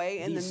by the way,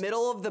 in the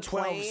middle of the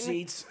 12 plane,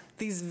 seats.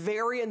 These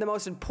in the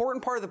most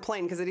important part of the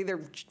plane because it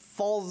either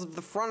falls,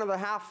 the front of the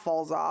half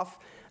falls off.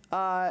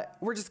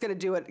 We're just going to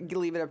do it.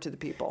 Leave it up to the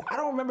people. I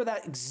don't remember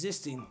that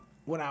existing.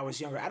 When I was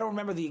younger, I don't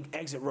remember the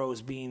exit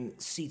rows being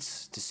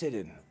seats to sit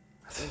in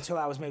until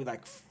I was maybe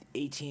like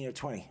 18 or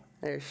 20.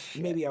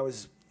 Maybe I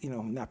was,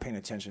 not paying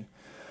attention.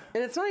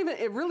 And it's not even,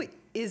 it really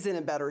isn't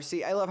a better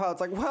seat. I love how it's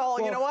like, well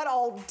you know what,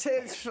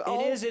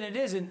 It is and it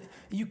isn't.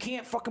 You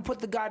can't fucking put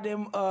the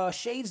goddamn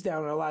shades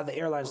down in a lot of the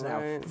airlines now.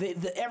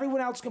 Everyone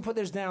else can put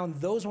theirs down.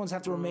 Those ones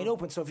have to remain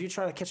open. So if you're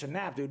trying to catch a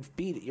nap, dude,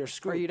 beat it. You're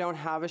screwed. Or you don't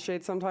have a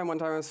shade sometime. One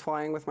time I was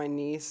flying with my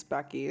niece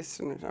back east,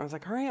 and I was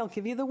like, all right, I'll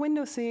give you the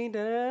window seat.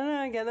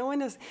 Get the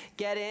windows.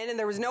 Get in, and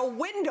there was no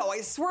window.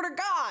 I swear to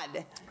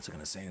God. It's like an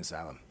insane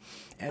asylum.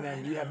 And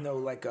then you have no,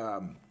 like...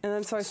 and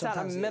then so I sat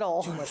in the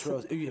middle. Too much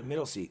rows. You have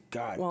middle seat.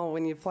 God. Well,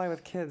 when you fly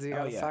with kids, you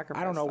got to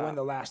sacrifice I don't know that. when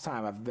the last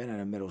time I've been in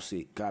a middle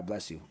seat. God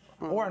bless you.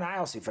 Or an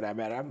aisle seat, for that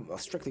matter. I'm a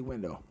strictly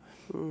window.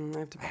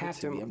 I have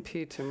to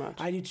pee too much.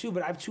 I do too,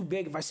 but I'm too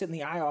big. If I sit in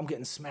the aisle, I'm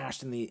getting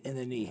smashed in the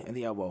knee, in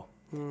the elbow.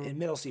 In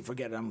middle seat,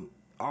 forget it. I'm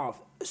off,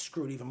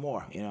 screwed even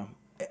more,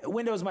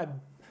 Window is my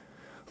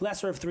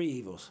lesser of three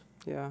evils.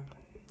 Yeah.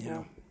 You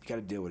know, you got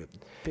to deal with it.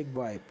 Big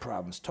boy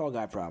problems, tall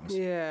guy problems.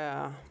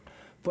 Yeah.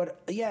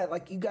 But yeah,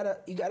 like you gotta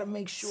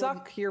make sure.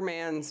 Suck your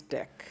man's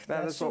dick.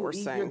 That's what we're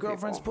saying. Your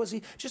girlfriend's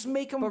pussy. Just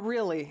make him. But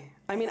really,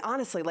 I mean,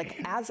 honestly, like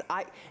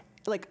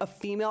like a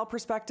female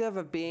perspective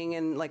of being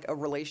in like a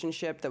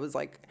relationship that was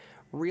like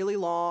really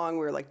long.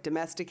 We were like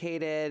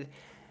domesticated,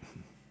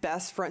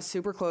 best friend,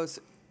 super close.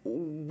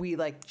 We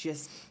like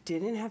just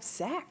didn't have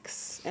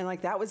sex, and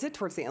like that was it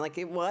towards the end. Like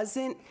it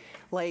wasn't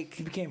like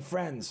you became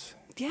friends.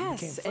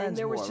 Yes, and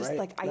there was just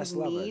like I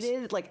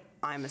needed like.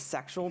 I'm a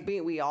sexual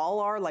being. We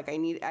all are. Like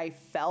I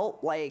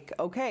felt like,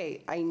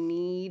 okay, I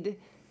need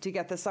to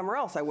get this somewhere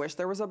else. I wish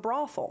there was a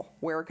brothel.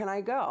 Where can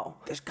I go?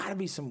 There's got to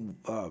be some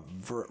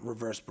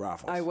reverse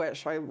brothels. I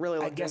wish. I really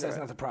like. I guess that's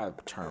not the proper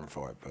term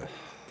for it, but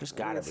there's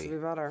got to be. Be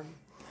better.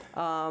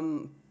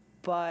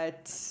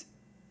 But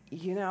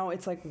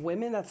it's like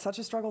women. That's such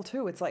a struggle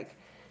too. It's like.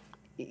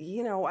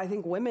 I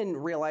think women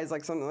realize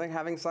like something like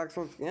having sex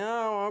with,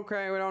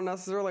 okay, we don't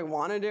necessarily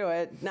want to do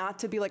it. Not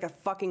to be like a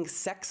fucking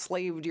sex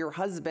slave to your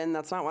husband.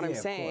 That's not what I'm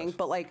saying.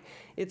 But like,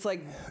 it's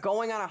like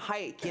going on a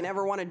hike. You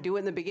never want to do it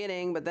in the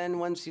beginning, but then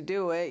once you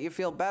do it, you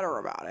feel better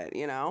about it,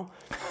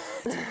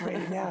 It's a great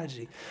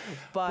analogy.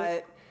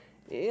 But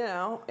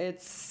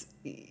it's...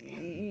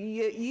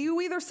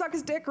 You either suck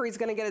his dick or he's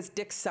going to get his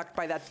dick sucked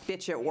by that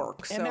bitch at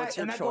work. So it's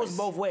your choice. Goes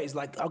both ways.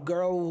 Like a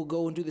girl will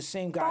go and do the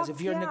same, guys.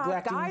 If you're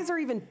neglecting, guys are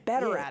even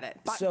better at it.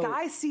 But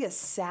guys see a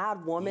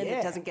sad woman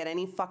that doesn't get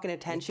any fucking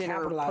attention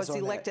or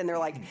pussy licked, and they're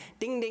like,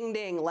 "Ding, ding,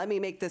 ding! Let me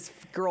make this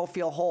girl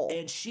feel whole."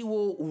 And she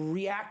will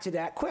react to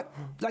that quick.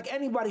 Like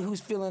anybody who's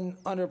feeling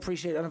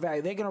underappreciated,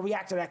 undervalued, they're gonna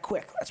react to that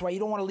quick. That's why you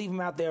don't want to leave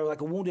them out there like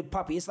a wounded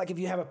puppy. It's like if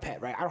you have a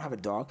pet, right? I don't have a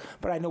dog,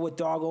 but I know what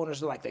dog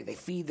owners are like. They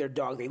feed their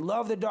dog. They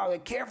love their dog. They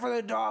care for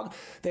their dog.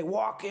 They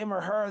walk him or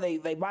her.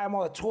 They buy him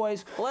all the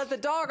toys. Let the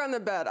dog on the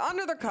bed,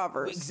 under the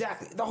covers.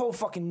 Exactly. The whole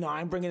fucking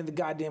nine. Bring it to the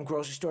goddamn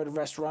grocery store, the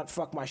restaurant,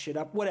 fuck my shit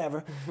up,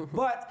 whatever.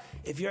 But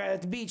if you're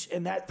at the beach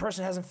and that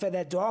person hasn't fed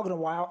that dog in a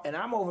while, and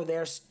I'm over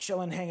there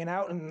chilling, hanging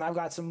out, and I've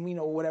got some,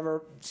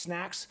 whatever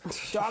snacks,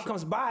 dog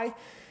comes by,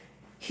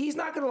 he's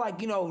not gonna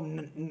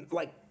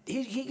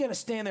he's gonna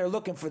stand there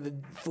looking for the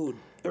food.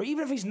 Or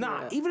even if he's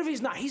not,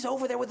 he's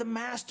over there with the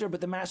master,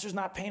 but the master's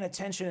not paying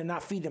attention and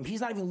not feeding him.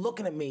 He's not even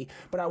looking at me,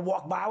 but I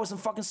walk by with some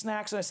fucking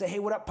snacks and I say, hey,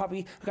 what up,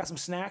 puppy? I got some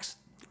snacks.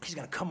 He's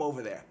gonna come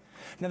over there.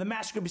 Now the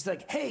master could be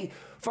like, hey,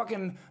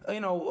 fucking,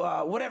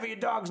 whatever your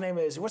dog's name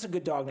is. What's a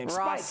good dog name?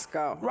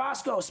 Roscoe. Spike.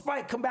 Roscoe,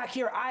 Spike, come back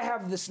here. I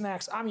have the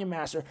snacks. I'm your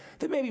master.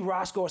 Then maybe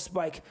Roscoe or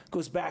Spike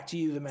goes back to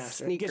you, the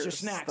master. Sneakers. Gets your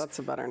snacks. That's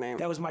a better name.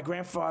 That was my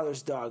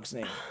grandfather's dog's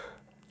name.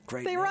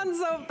 great. They name. run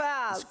so It's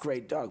fast. a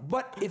great dog.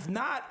 But if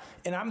not,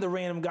 and I'm the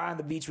random guy on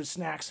the beach with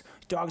snacks,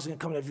 dogs are gonna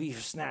come to the beach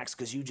for snacks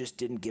because you just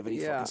didn't give any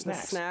Yeah, fucking the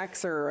snacks.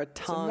 snacks are a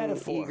tongue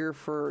metaphor. eager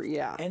for,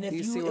 yeah. And if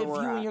see you where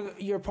we're and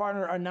at. your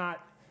partner are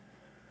not,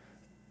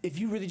 if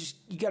you really just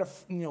you gotta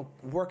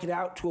work it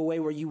out to a way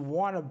where you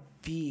want to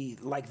be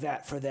like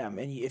that for them,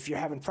 and if you're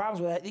having problems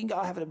with that, you can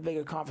all have a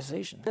bigger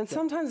conversation. And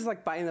sometimes it's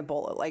like biting the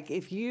bullet. Like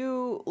if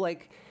you're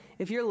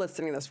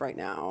listening to this right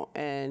now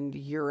and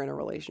you're in a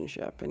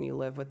relationship and you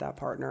live with that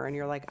partner and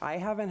you're like, I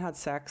haven't had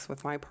sex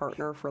with my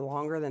partner for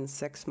longer than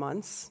 6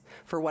 months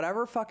for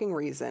whatever fucking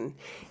reason,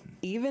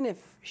 even if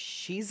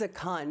she's a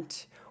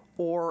cunt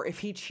or if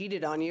he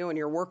cheated on you and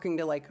you're working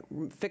to like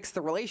fix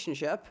the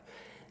relationship,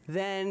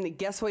 then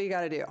guess what you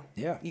got to do?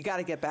 Yeah. You got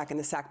to get back in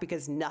the sack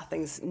because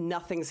nothing's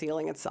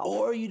healing itself.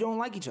 Or you don't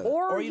like each other,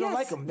 or you don't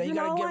like them. Then you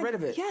got to get rid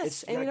of it.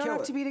 Yes, You and you gotta don't kill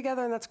have it. to be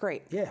together, and that's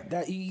great. Yeah,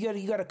 that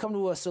you got to come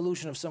to a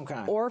solution of some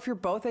kind. Or if you're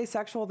both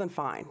asexual, then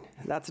fine.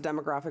 That's a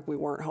demographic we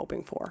weren't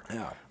hoping for.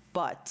 Yeah.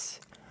 But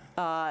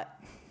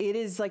it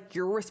is like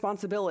your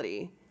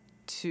responsibility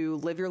to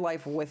live your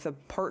life with a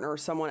partner or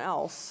someone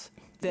else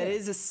that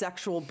is a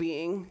sexual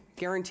being.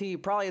 Guarantee you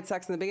probably had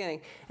sex in the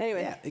beginning.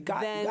 Anyway, yeah, you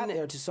got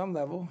there to some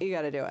level. You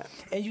got to do it.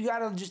 And you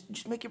gotta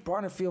just make your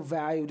partner feel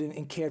valued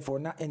and cared for,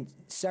 not and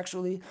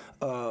sexually,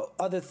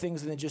 other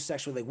things than just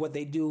sexually, like what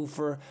they do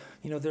for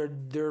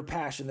their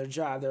passion, their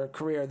job, their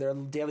career, their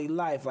daily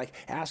life. Like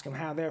ask them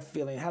how they're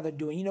feeling, how they're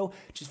doing.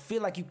 Just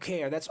feel like you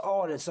care. That's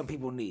all that some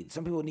people need.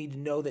 Some people need to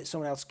know that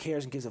someone else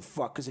cares and gives a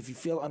fuck. Because if you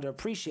feel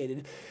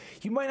underappreciated,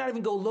 you might not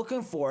even go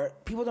looking for it.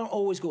 People don't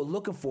always go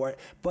looking for it,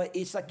 but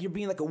it's like you're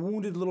being like a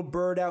wounded little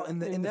bird out in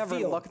the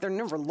field. They're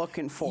never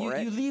looking for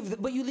it. You leave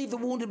the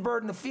wounded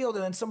bird in the field,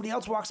 and then somebody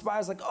else walks by.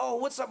 Is like, oh,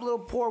 what's up, little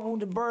poor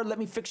wounded bird? Let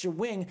me fix your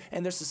wing.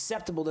 And they're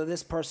susceptible to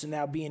this person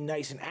now being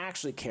nice and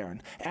actually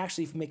caring,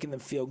 actually making them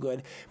feel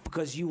good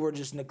because you were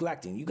just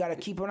neglecting. You got to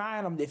keep an eye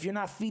on them. If you're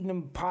not feeding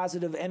them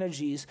positive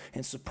energies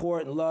and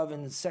support and love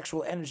and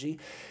sexual energy,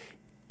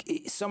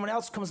 someone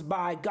else comes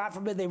by. God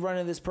forbid they run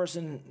into this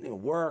person,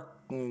 work,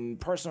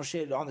 personal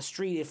shit on the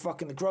street, at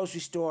fucking the grocery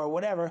store, or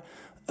whatever.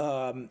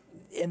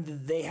 And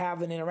they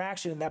have an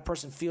interaction and that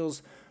person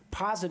feels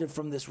positive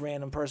from this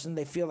random person.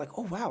 They feel like,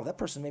 oh, wow, that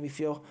person made me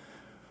feel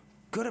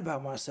good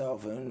about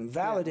myself and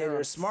validated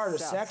or smart or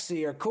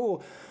sexy or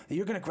cool.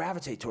 You're going to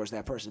gravitate towards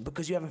that person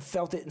because you haven't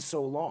felt it in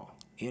so long,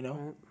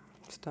 Right.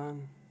 It's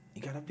done.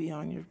 You got to be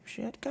on your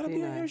shit. Got to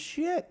be on your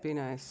shit. Be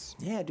nice.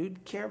 Yeah,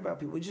 dude, care about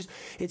people.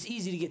 It's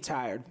easy to get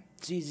tired.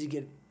 It's easy to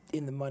get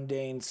in the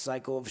mundane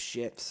cycle of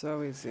shit.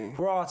 So easy.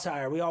 We're all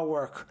tired. We all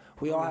work.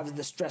 We all have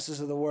the stresses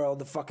of the world,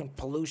 the fucking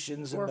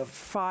pollutions and We're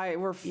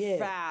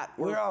fat.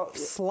 We're all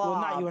slobs.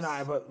 Well, not you and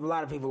I, but a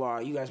lot of people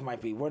are. You guys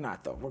might be. We're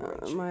not though. We're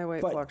great. My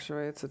weight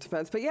fluctuates. It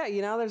depends. But yeah,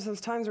 there's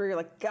those times where you're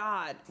like,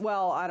 God.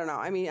 Well, I don't know.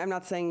 I mean, I'm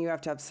not saying you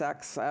have to have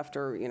sex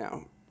after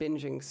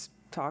binging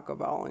Taco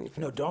Bell and you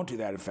feel No, don't do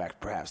that. In fact,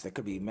 perhaps that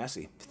could be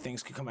messy.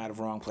 Things could come out of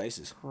wrong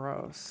places.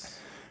 gross.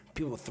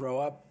 People throw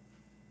up.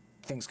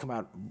 Things come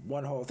out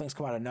one hole. Things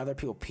come out another.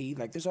 People pee.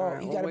 Like there's all. All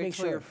right, You got to wait make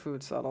till sure. your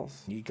food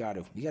settles. You got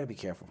to be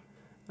careful.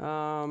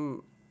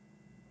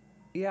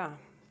 Yeah,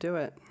 do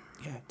it.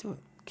 Yeah, do it.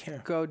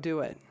 Care. Go do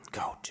it.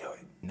 Go do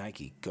it.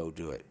 Nike, go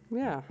do it.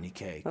 Yeah,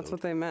 Nikkei. that's go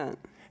what they meant.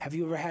 Have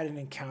you ever had an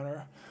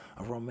encounter,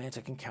 a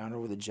romantic encounter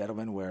with a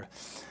gentleman where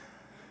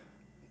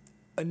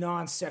a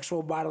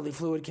non-sexual bodily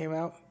fluid came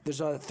out? There's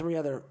 3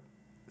 other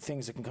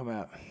things that can come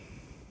out.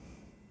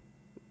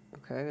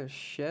 Okay, there's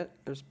shit,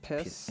 there's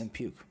piss, And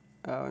puke.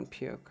 oh, and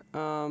puke.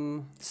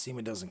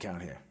 Semen doesn't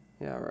count here.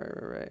 Yeah,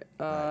 right.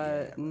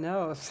 Right, yeah.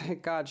 No,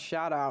 thank God.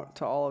 Shout out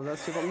to all of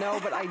those people. No,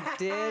 but I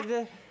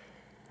did.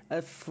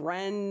 A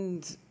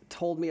friend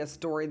told me a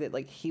story that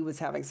like he was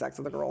having sex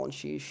with a girl and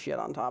she shit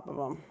on top of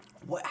him.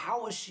 What?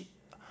 How was she?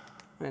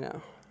 I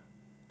know.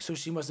 So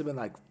she must have been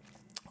like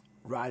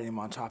riding him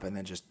on top and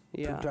then just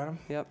pooped on him?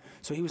 Yep.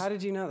 So he was. How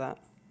did you know that?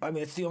 I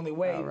mean, it's the only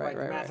way, Oh, right,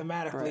 right,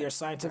 mathematically right, or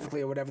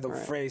scientifically or whatever the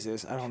right. phrase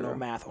is. I don't know True.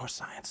 math or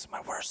science,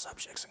 my worst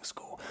subjects in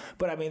school.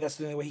 But I mean, that's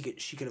the only way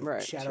she could have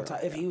Right, shat on sure,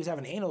 top. If yeah. he was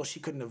having anal, she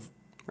couldn't have.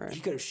 Right.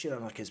 He could have shit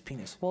on like his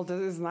penis. Well,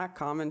 isn't that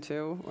common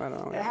too? I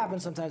don't know. It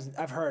happens sometimes.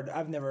 I've heard.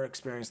 I've never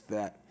experienced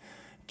that.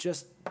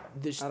 Just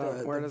this.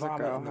 Where does it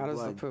vomit go? and How does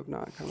the blood. poop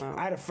not come out?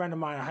 I had a friend of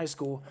mine in high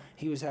school.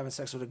 He was having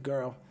sex with a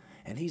girl,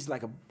 and he's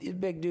like he's a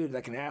big dude,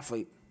 like an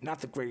athlete, not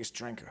the greatest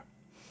drinker.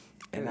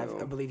 And I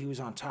Ew. believe he was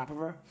on top of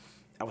her.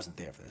 I wasn't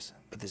there for this,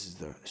 but this is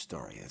the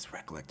story that's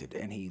recollected.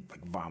 And he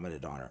like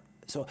vomited on her.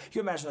 So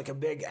you imagine like a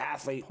big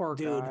athlete Poor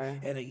dude guy.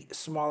 and a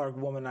smaller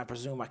woman, I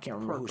presume. I can't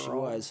remember Poor who she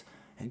girl. was,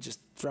 and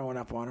just throwing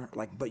up on her.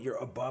 Like, but you're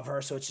above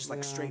her, so it's just like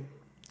Yeah. straight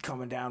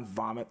coming down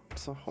vomit.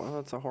 That's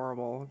a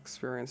horrible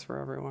experience for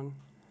everyone.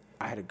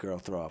 I had a girl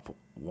throw up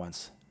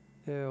once.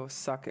 Ew,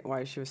 sucking.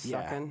 Why she was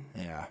sucking?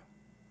 Yeah.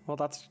 Well,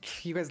 that's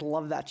you guys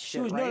love that shit, She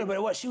was right? no,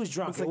 but what she was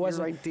drunk. It's It like your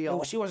wasn't.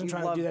 ideal. She wasn't You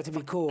trying to love do that to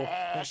be cool.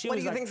 No, she what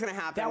was do you like, think's gonna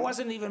happen? That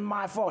wasn't even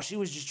my fault. She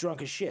was just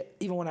drunk as shit.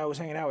 Even when I was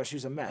hanging out with her, she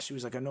was a mess. She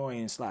was like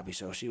annoying and sloppy.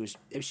 So she was.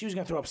 If she was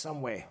gonna throw up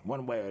some way,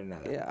 one way or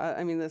another. Yeah,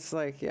 I mean, it's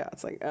like,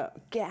 it's like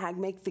gag,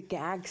 make the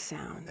gag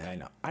sound. I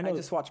know. I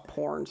just watch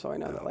porn, so I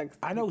know that. Like,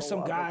 I know people some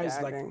love the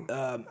guys like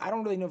gagging. I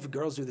don't really know if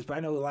girls do this, but I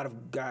know a lot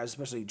of guys,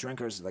 especially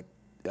drinkers, like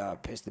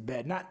piss the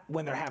bed. Not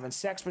when they're having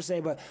sex per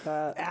se, but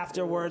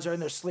afterwards or in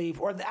their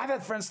sleep. Or I've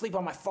had friends sleep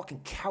on my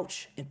fucking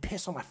couch and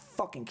piss on my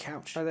fucking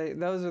couch. Are they?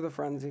 Those are the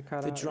friends you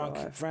cut The out. in real drunk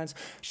life. friends.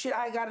 Shit,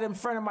 I got it in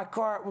front of my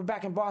car. We're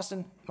back in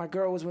Boston. My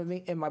girl was with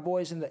me, and my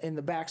boys in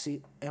the back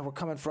seat. And we're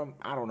coming from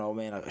I don't know,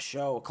 man, a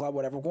show, a club,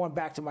 whatever. We're going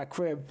back to my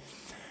crib.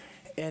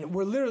 And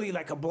we're literally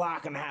like a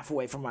block and a half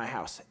away from my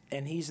house.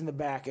 And he's in the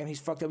back, and he's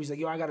fucked up. He's like,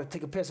 yo, I got to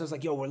take a piss. I was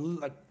like, yo, we're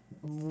like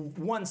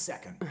 1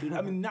 second. Dude,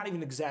 I mean, not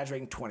even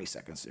exaggerating, 20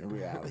 seconds in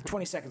reality.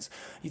 20 seconds.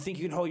 You think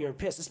you can hold your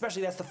piss,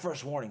 especially that's the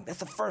first warning. That's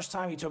the first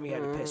time you told me you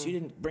had to piss. You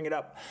didn't bring it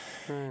up.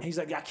 And he's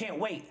like, I can't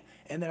wait.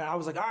 And then I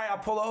was like, all right, I'll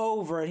pull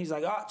over. And he's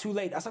like, oh, too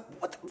late. I was like,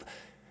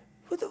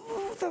 what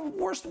the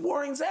worst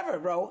warnings ever,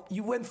 bro.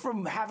 You went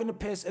from having to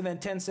piss, and then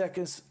 10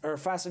 seconds or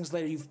 5 seconds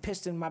later, you've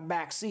pissed in my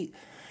back seat.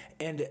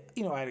 And,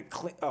 you know, I had to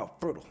clean. Oh,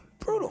 brutal.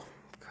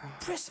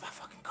 Piss in my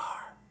fucking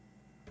car.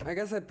 I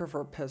guess I'd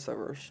prefer piss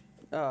over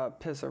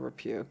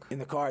puke. In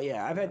the car,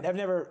 yeah. I've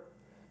never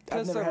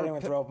had over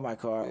anyone throw up in my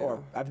car,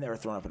 or I've never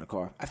thrown up in a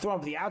car. I've thrown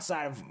up the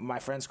outside of my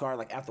friend's car,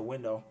 like out the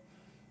window.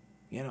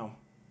 You know.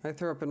 I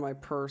threw up in my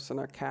purse in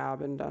a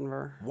cab in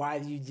Denver. Why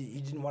you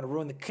didn't want to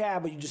ruin the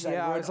cab, but you decided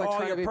Yeah, to I ruin was, like, all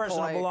trying your to be personal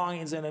polite.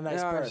 belongings in a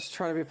nice I was purse. just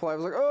trying to be polite. I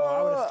was like, I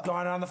would oh. have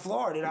gone on the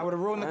floor, dude. I would have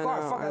ruined the car.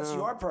 know, Fuck, I that's know.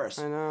 your purse.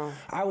 I know.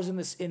 I was in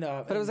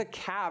But it was a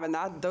cab, and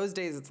those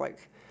days it's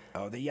like,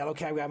 Oh, the yellow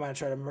cab guy might have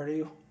tried to murder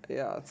you.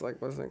 yeah, it's like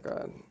wasn't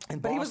good. In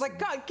But he was Boston-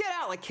 like, God, get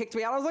out! Like kicked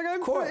me out. I was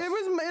like, course.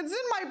 it's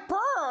in my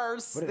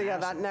purse. What an Yeah,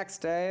 that asshole. next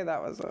day,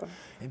 that was a.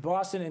 In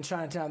Boston and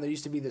Chinatown, there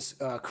used to be this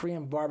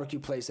Korean barbecue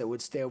place that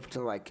would stay open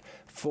till like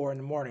 4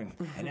 a.m.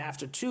 And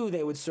after 2,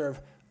 they would serve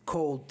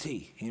cold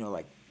tea. You know,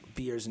 like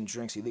beers and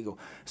drinks illegal.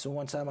 So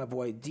one time, my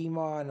boy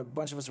Dima and a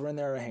bunch of us were in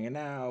there hanging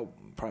out,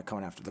 probably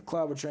coming after the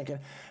club or drinking.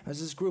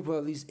 There's this group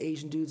of these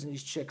Asian dudes and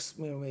these chicks,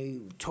 you know,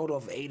 a total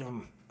of 8 of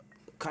them,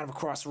 kind of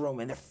across the room,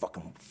 and they're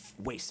fucking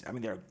wasted. I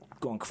mean, they're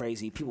going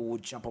crazy. People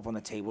would jump up on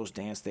the tables,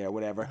 dance there,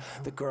 whatever.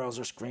 The girls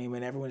are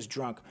screaming. Everyone's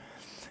drunk.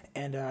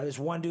 And there's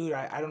one dude,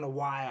 I don't know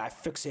why I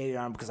fixated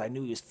on him because I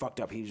knew he was fucked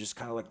up. He was just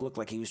kind of like, looked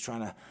like he was trying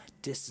to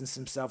distance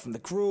himself from the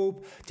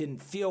group,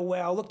 didn't feel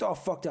well, looked all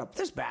fucked up.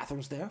 There's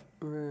bathrooms there,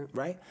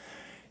 right?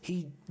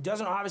 He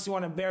doesn't obviously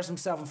want to embarrass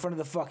himself in front of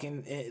the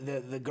fucking,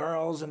 the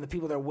girls and the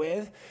people they're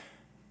with.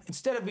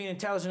 Instead of being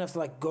intelligent enough to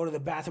like go to the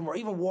bathroom or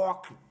even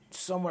walk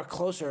somewhere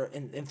closer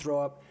and throw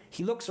up,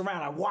 he looks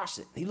around. I watched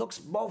it. He looks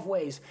both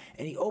ways,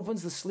 and he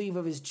opens the sleeve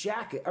of his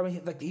jacket. I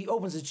mean, like he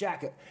opens his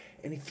jacket,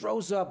 and he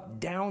throws up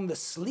down the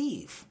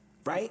sleeve,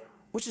 right?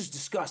 Which is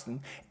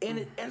disgusting. And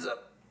it ends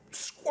up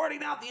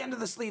squirting out the end of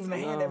the sleeve in the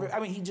hand. I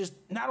mean, he just,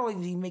 not only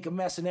did he make a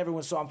mess and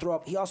everyone saw him throw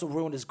up, he also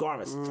ruined his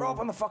garments. Throw up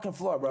on the fucking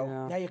floor, bro.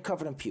 Yeah. Now you're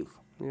covered in puke.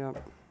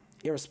 Yep.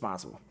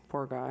 Irresponsible.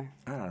 Poor guy.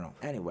 I don't know.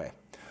 Anyway,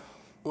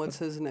 What's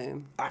his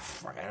name? I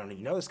don't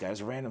even know this guy.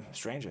 It's random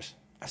strangers.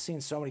 I've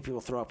seen so many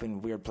people throw up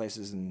in weird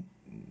places and,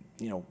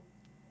 you know,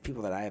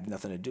 people that I have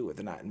nothing to do with.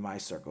 They're not in my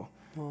circle.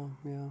 Oh,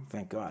 yeah.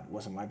 Thank God. It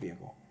wasn't my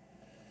vehicle.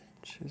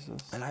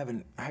 Jesus. And I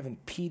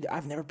haven't peed.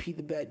 I've never peed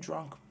the bed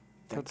drunk.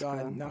 Thank That's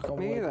God. good. Knock on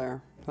Me wood.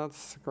 either.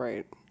 That's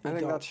great. I think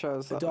Adult- that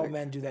shows that. Adult like,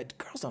 men do that.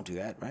 Girls don't do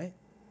that, right?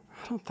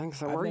 I don't think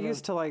so. I've We're never-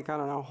 used to like I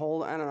don't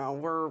know.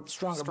 We're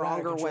Stronger, but out of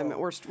stronger control.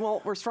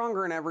 women. We're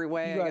stronger in every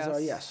way. You I guys guess.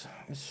 are. Yes,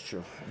 it's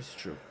true. It's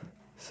true.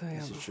 So yeah,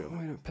 This is true. we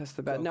don't piss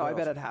the bed. Go No, I girls.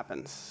 bet it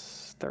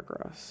happens. They're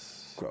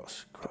gross.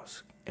 Gross.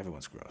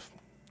 Everyone's gross.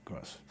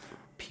 Gross.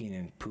 Peeing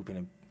and pooping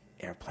in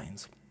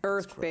airplanes.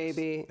 Earth, That's gross.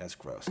 baby. That's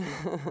gross.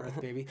 Earth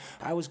baby.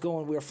 We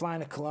were flying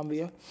to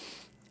Colombia,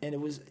 and it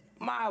was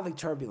mildly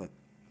turbulent.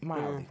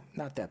 Mildly.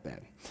 Not that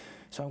bad.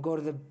 So I'm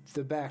going to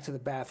the back to the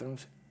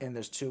bathrooms, and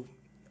there's 2.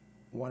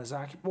 One is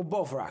occupied. Well,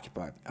 both are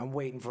occupied. I'm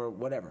waiting for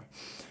whatever.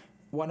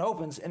 One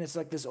opens, and it's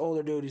like this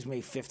older dude who's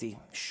maybe 50,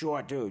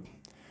 short dude.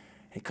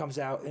 He comes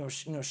out, and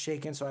we're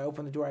shaking, so I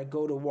open the door. I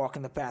go to walk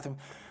in the bathroom.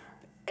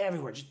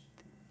 Everywhere, just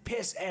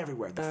piss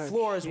everywhere. The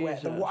floor is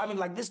wet. I mean,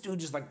 like, this dude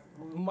just, like,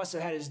 must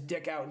have had his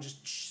dick out and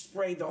just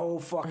sprayed the whole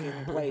fucking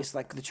place,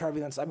 like, the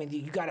turbulence. I mean,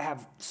 you got to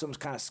have some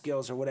kind of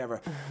skills or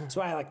whatever. So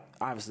I, like,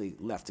 obviously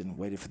left and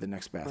waited for the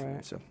next bathroom.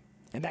 Right. So,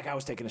 and that guy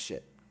was taking a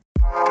shit.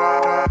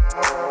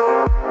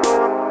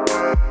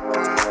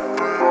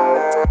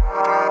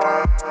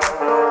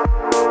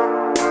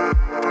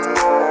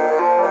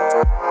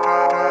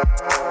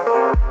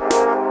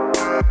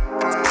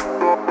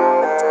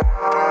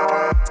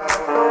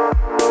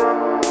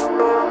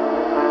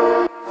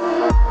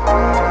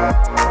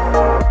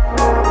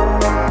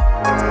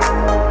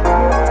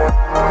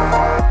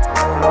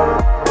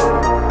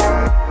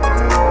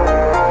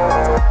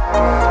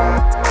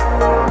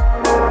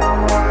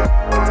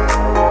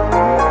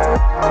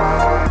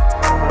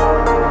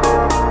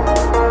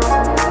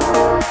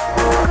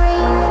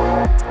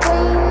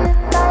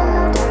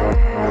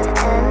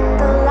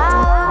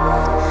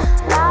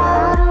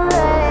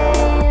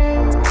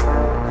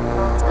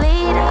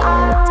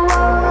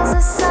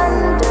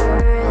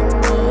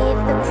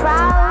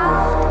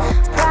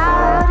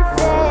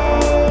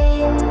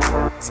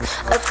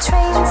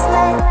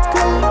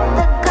 slightly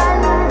the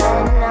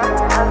gunmen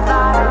of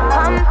our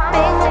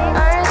pumping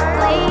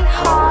earthly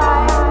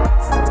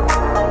hearts.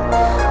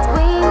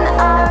 Wean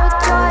our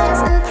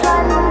joys and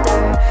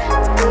plunder,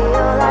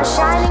 wheel our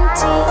shining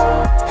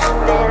teeth,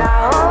 bid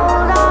our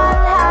hold on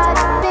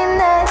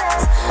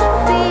happiness,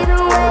 beat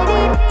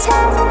awaited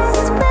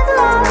tests with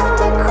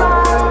lofty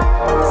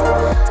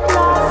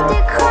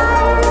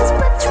cries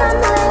with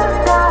trembling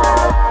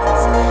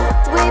thighs.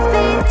 We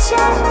beat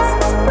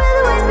chests with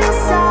weepy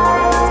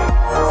sighs,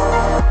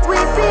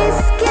 weepy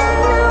skin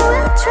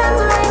with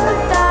trembling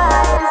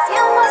thighs.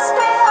 You must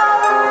be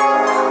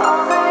hovering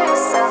over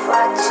yourself,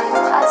 watching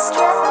us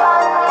strip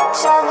on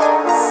each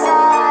other's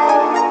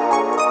side.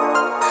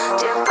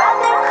 Dear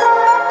brother,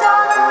 collect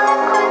all the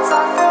liquids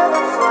off of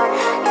the floor.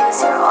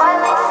 Use your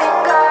oily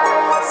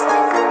fingers,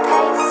 make a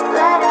paste,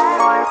 let it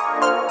form.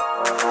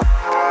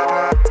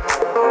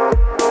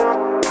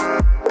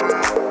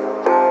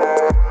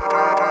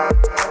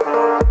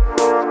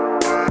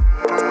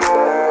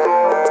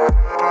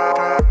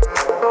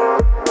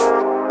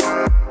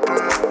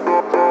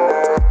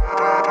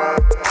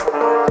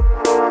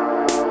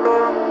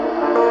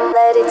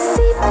 Let it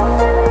seep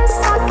through your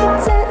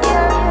sockets and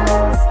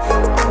ears,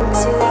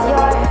 into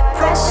your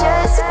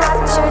precious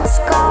fractured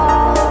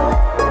skull.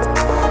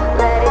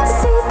 Let it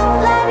seep,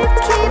 let it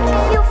keep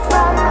you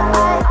from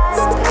us.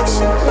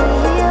 Patiently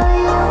heal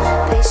you,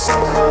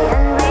 patiently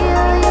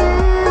unreal you.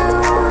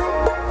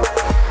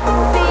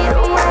 Beat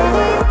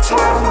awaited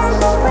chest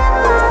with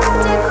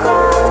lofty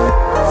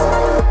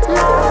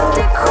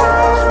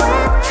cries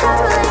with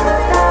trembling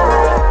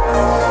thighs.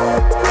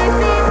 We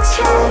beat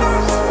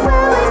chests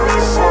where we be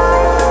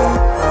sighs,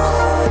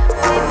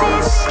 we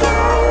beat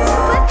skins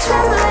with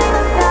trembling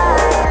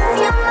thighs.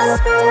 You must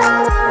be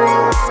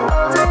hovering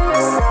over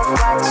yourself,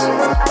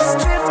 watching us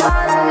trip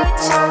on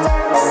each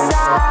other's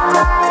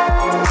side.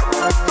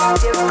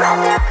 Dear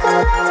brother,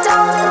 collect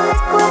all the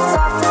liquids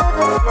off of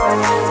the floor.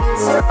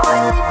 Use your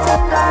oily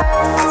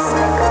fingers,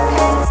 make a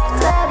paste,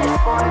 let it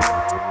form.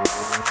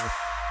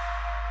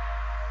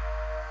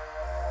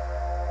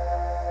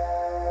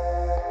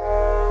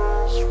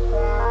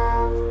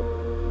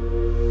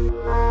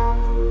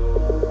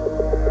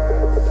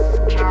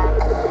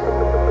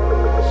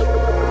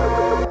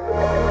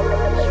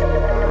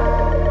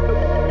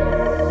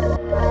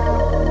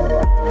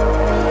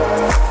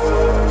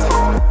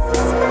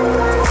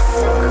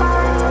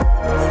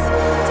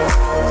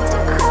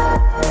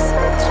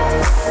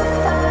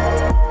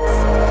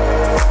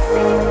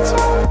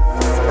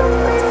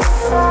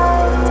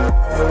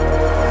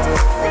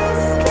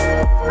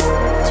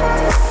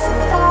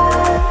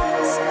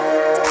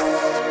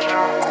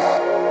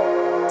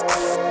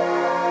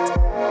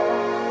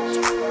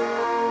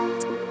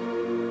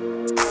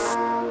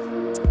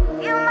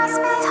 You must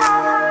be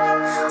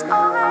hovering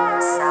over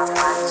yourself,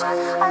 watching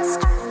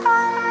us.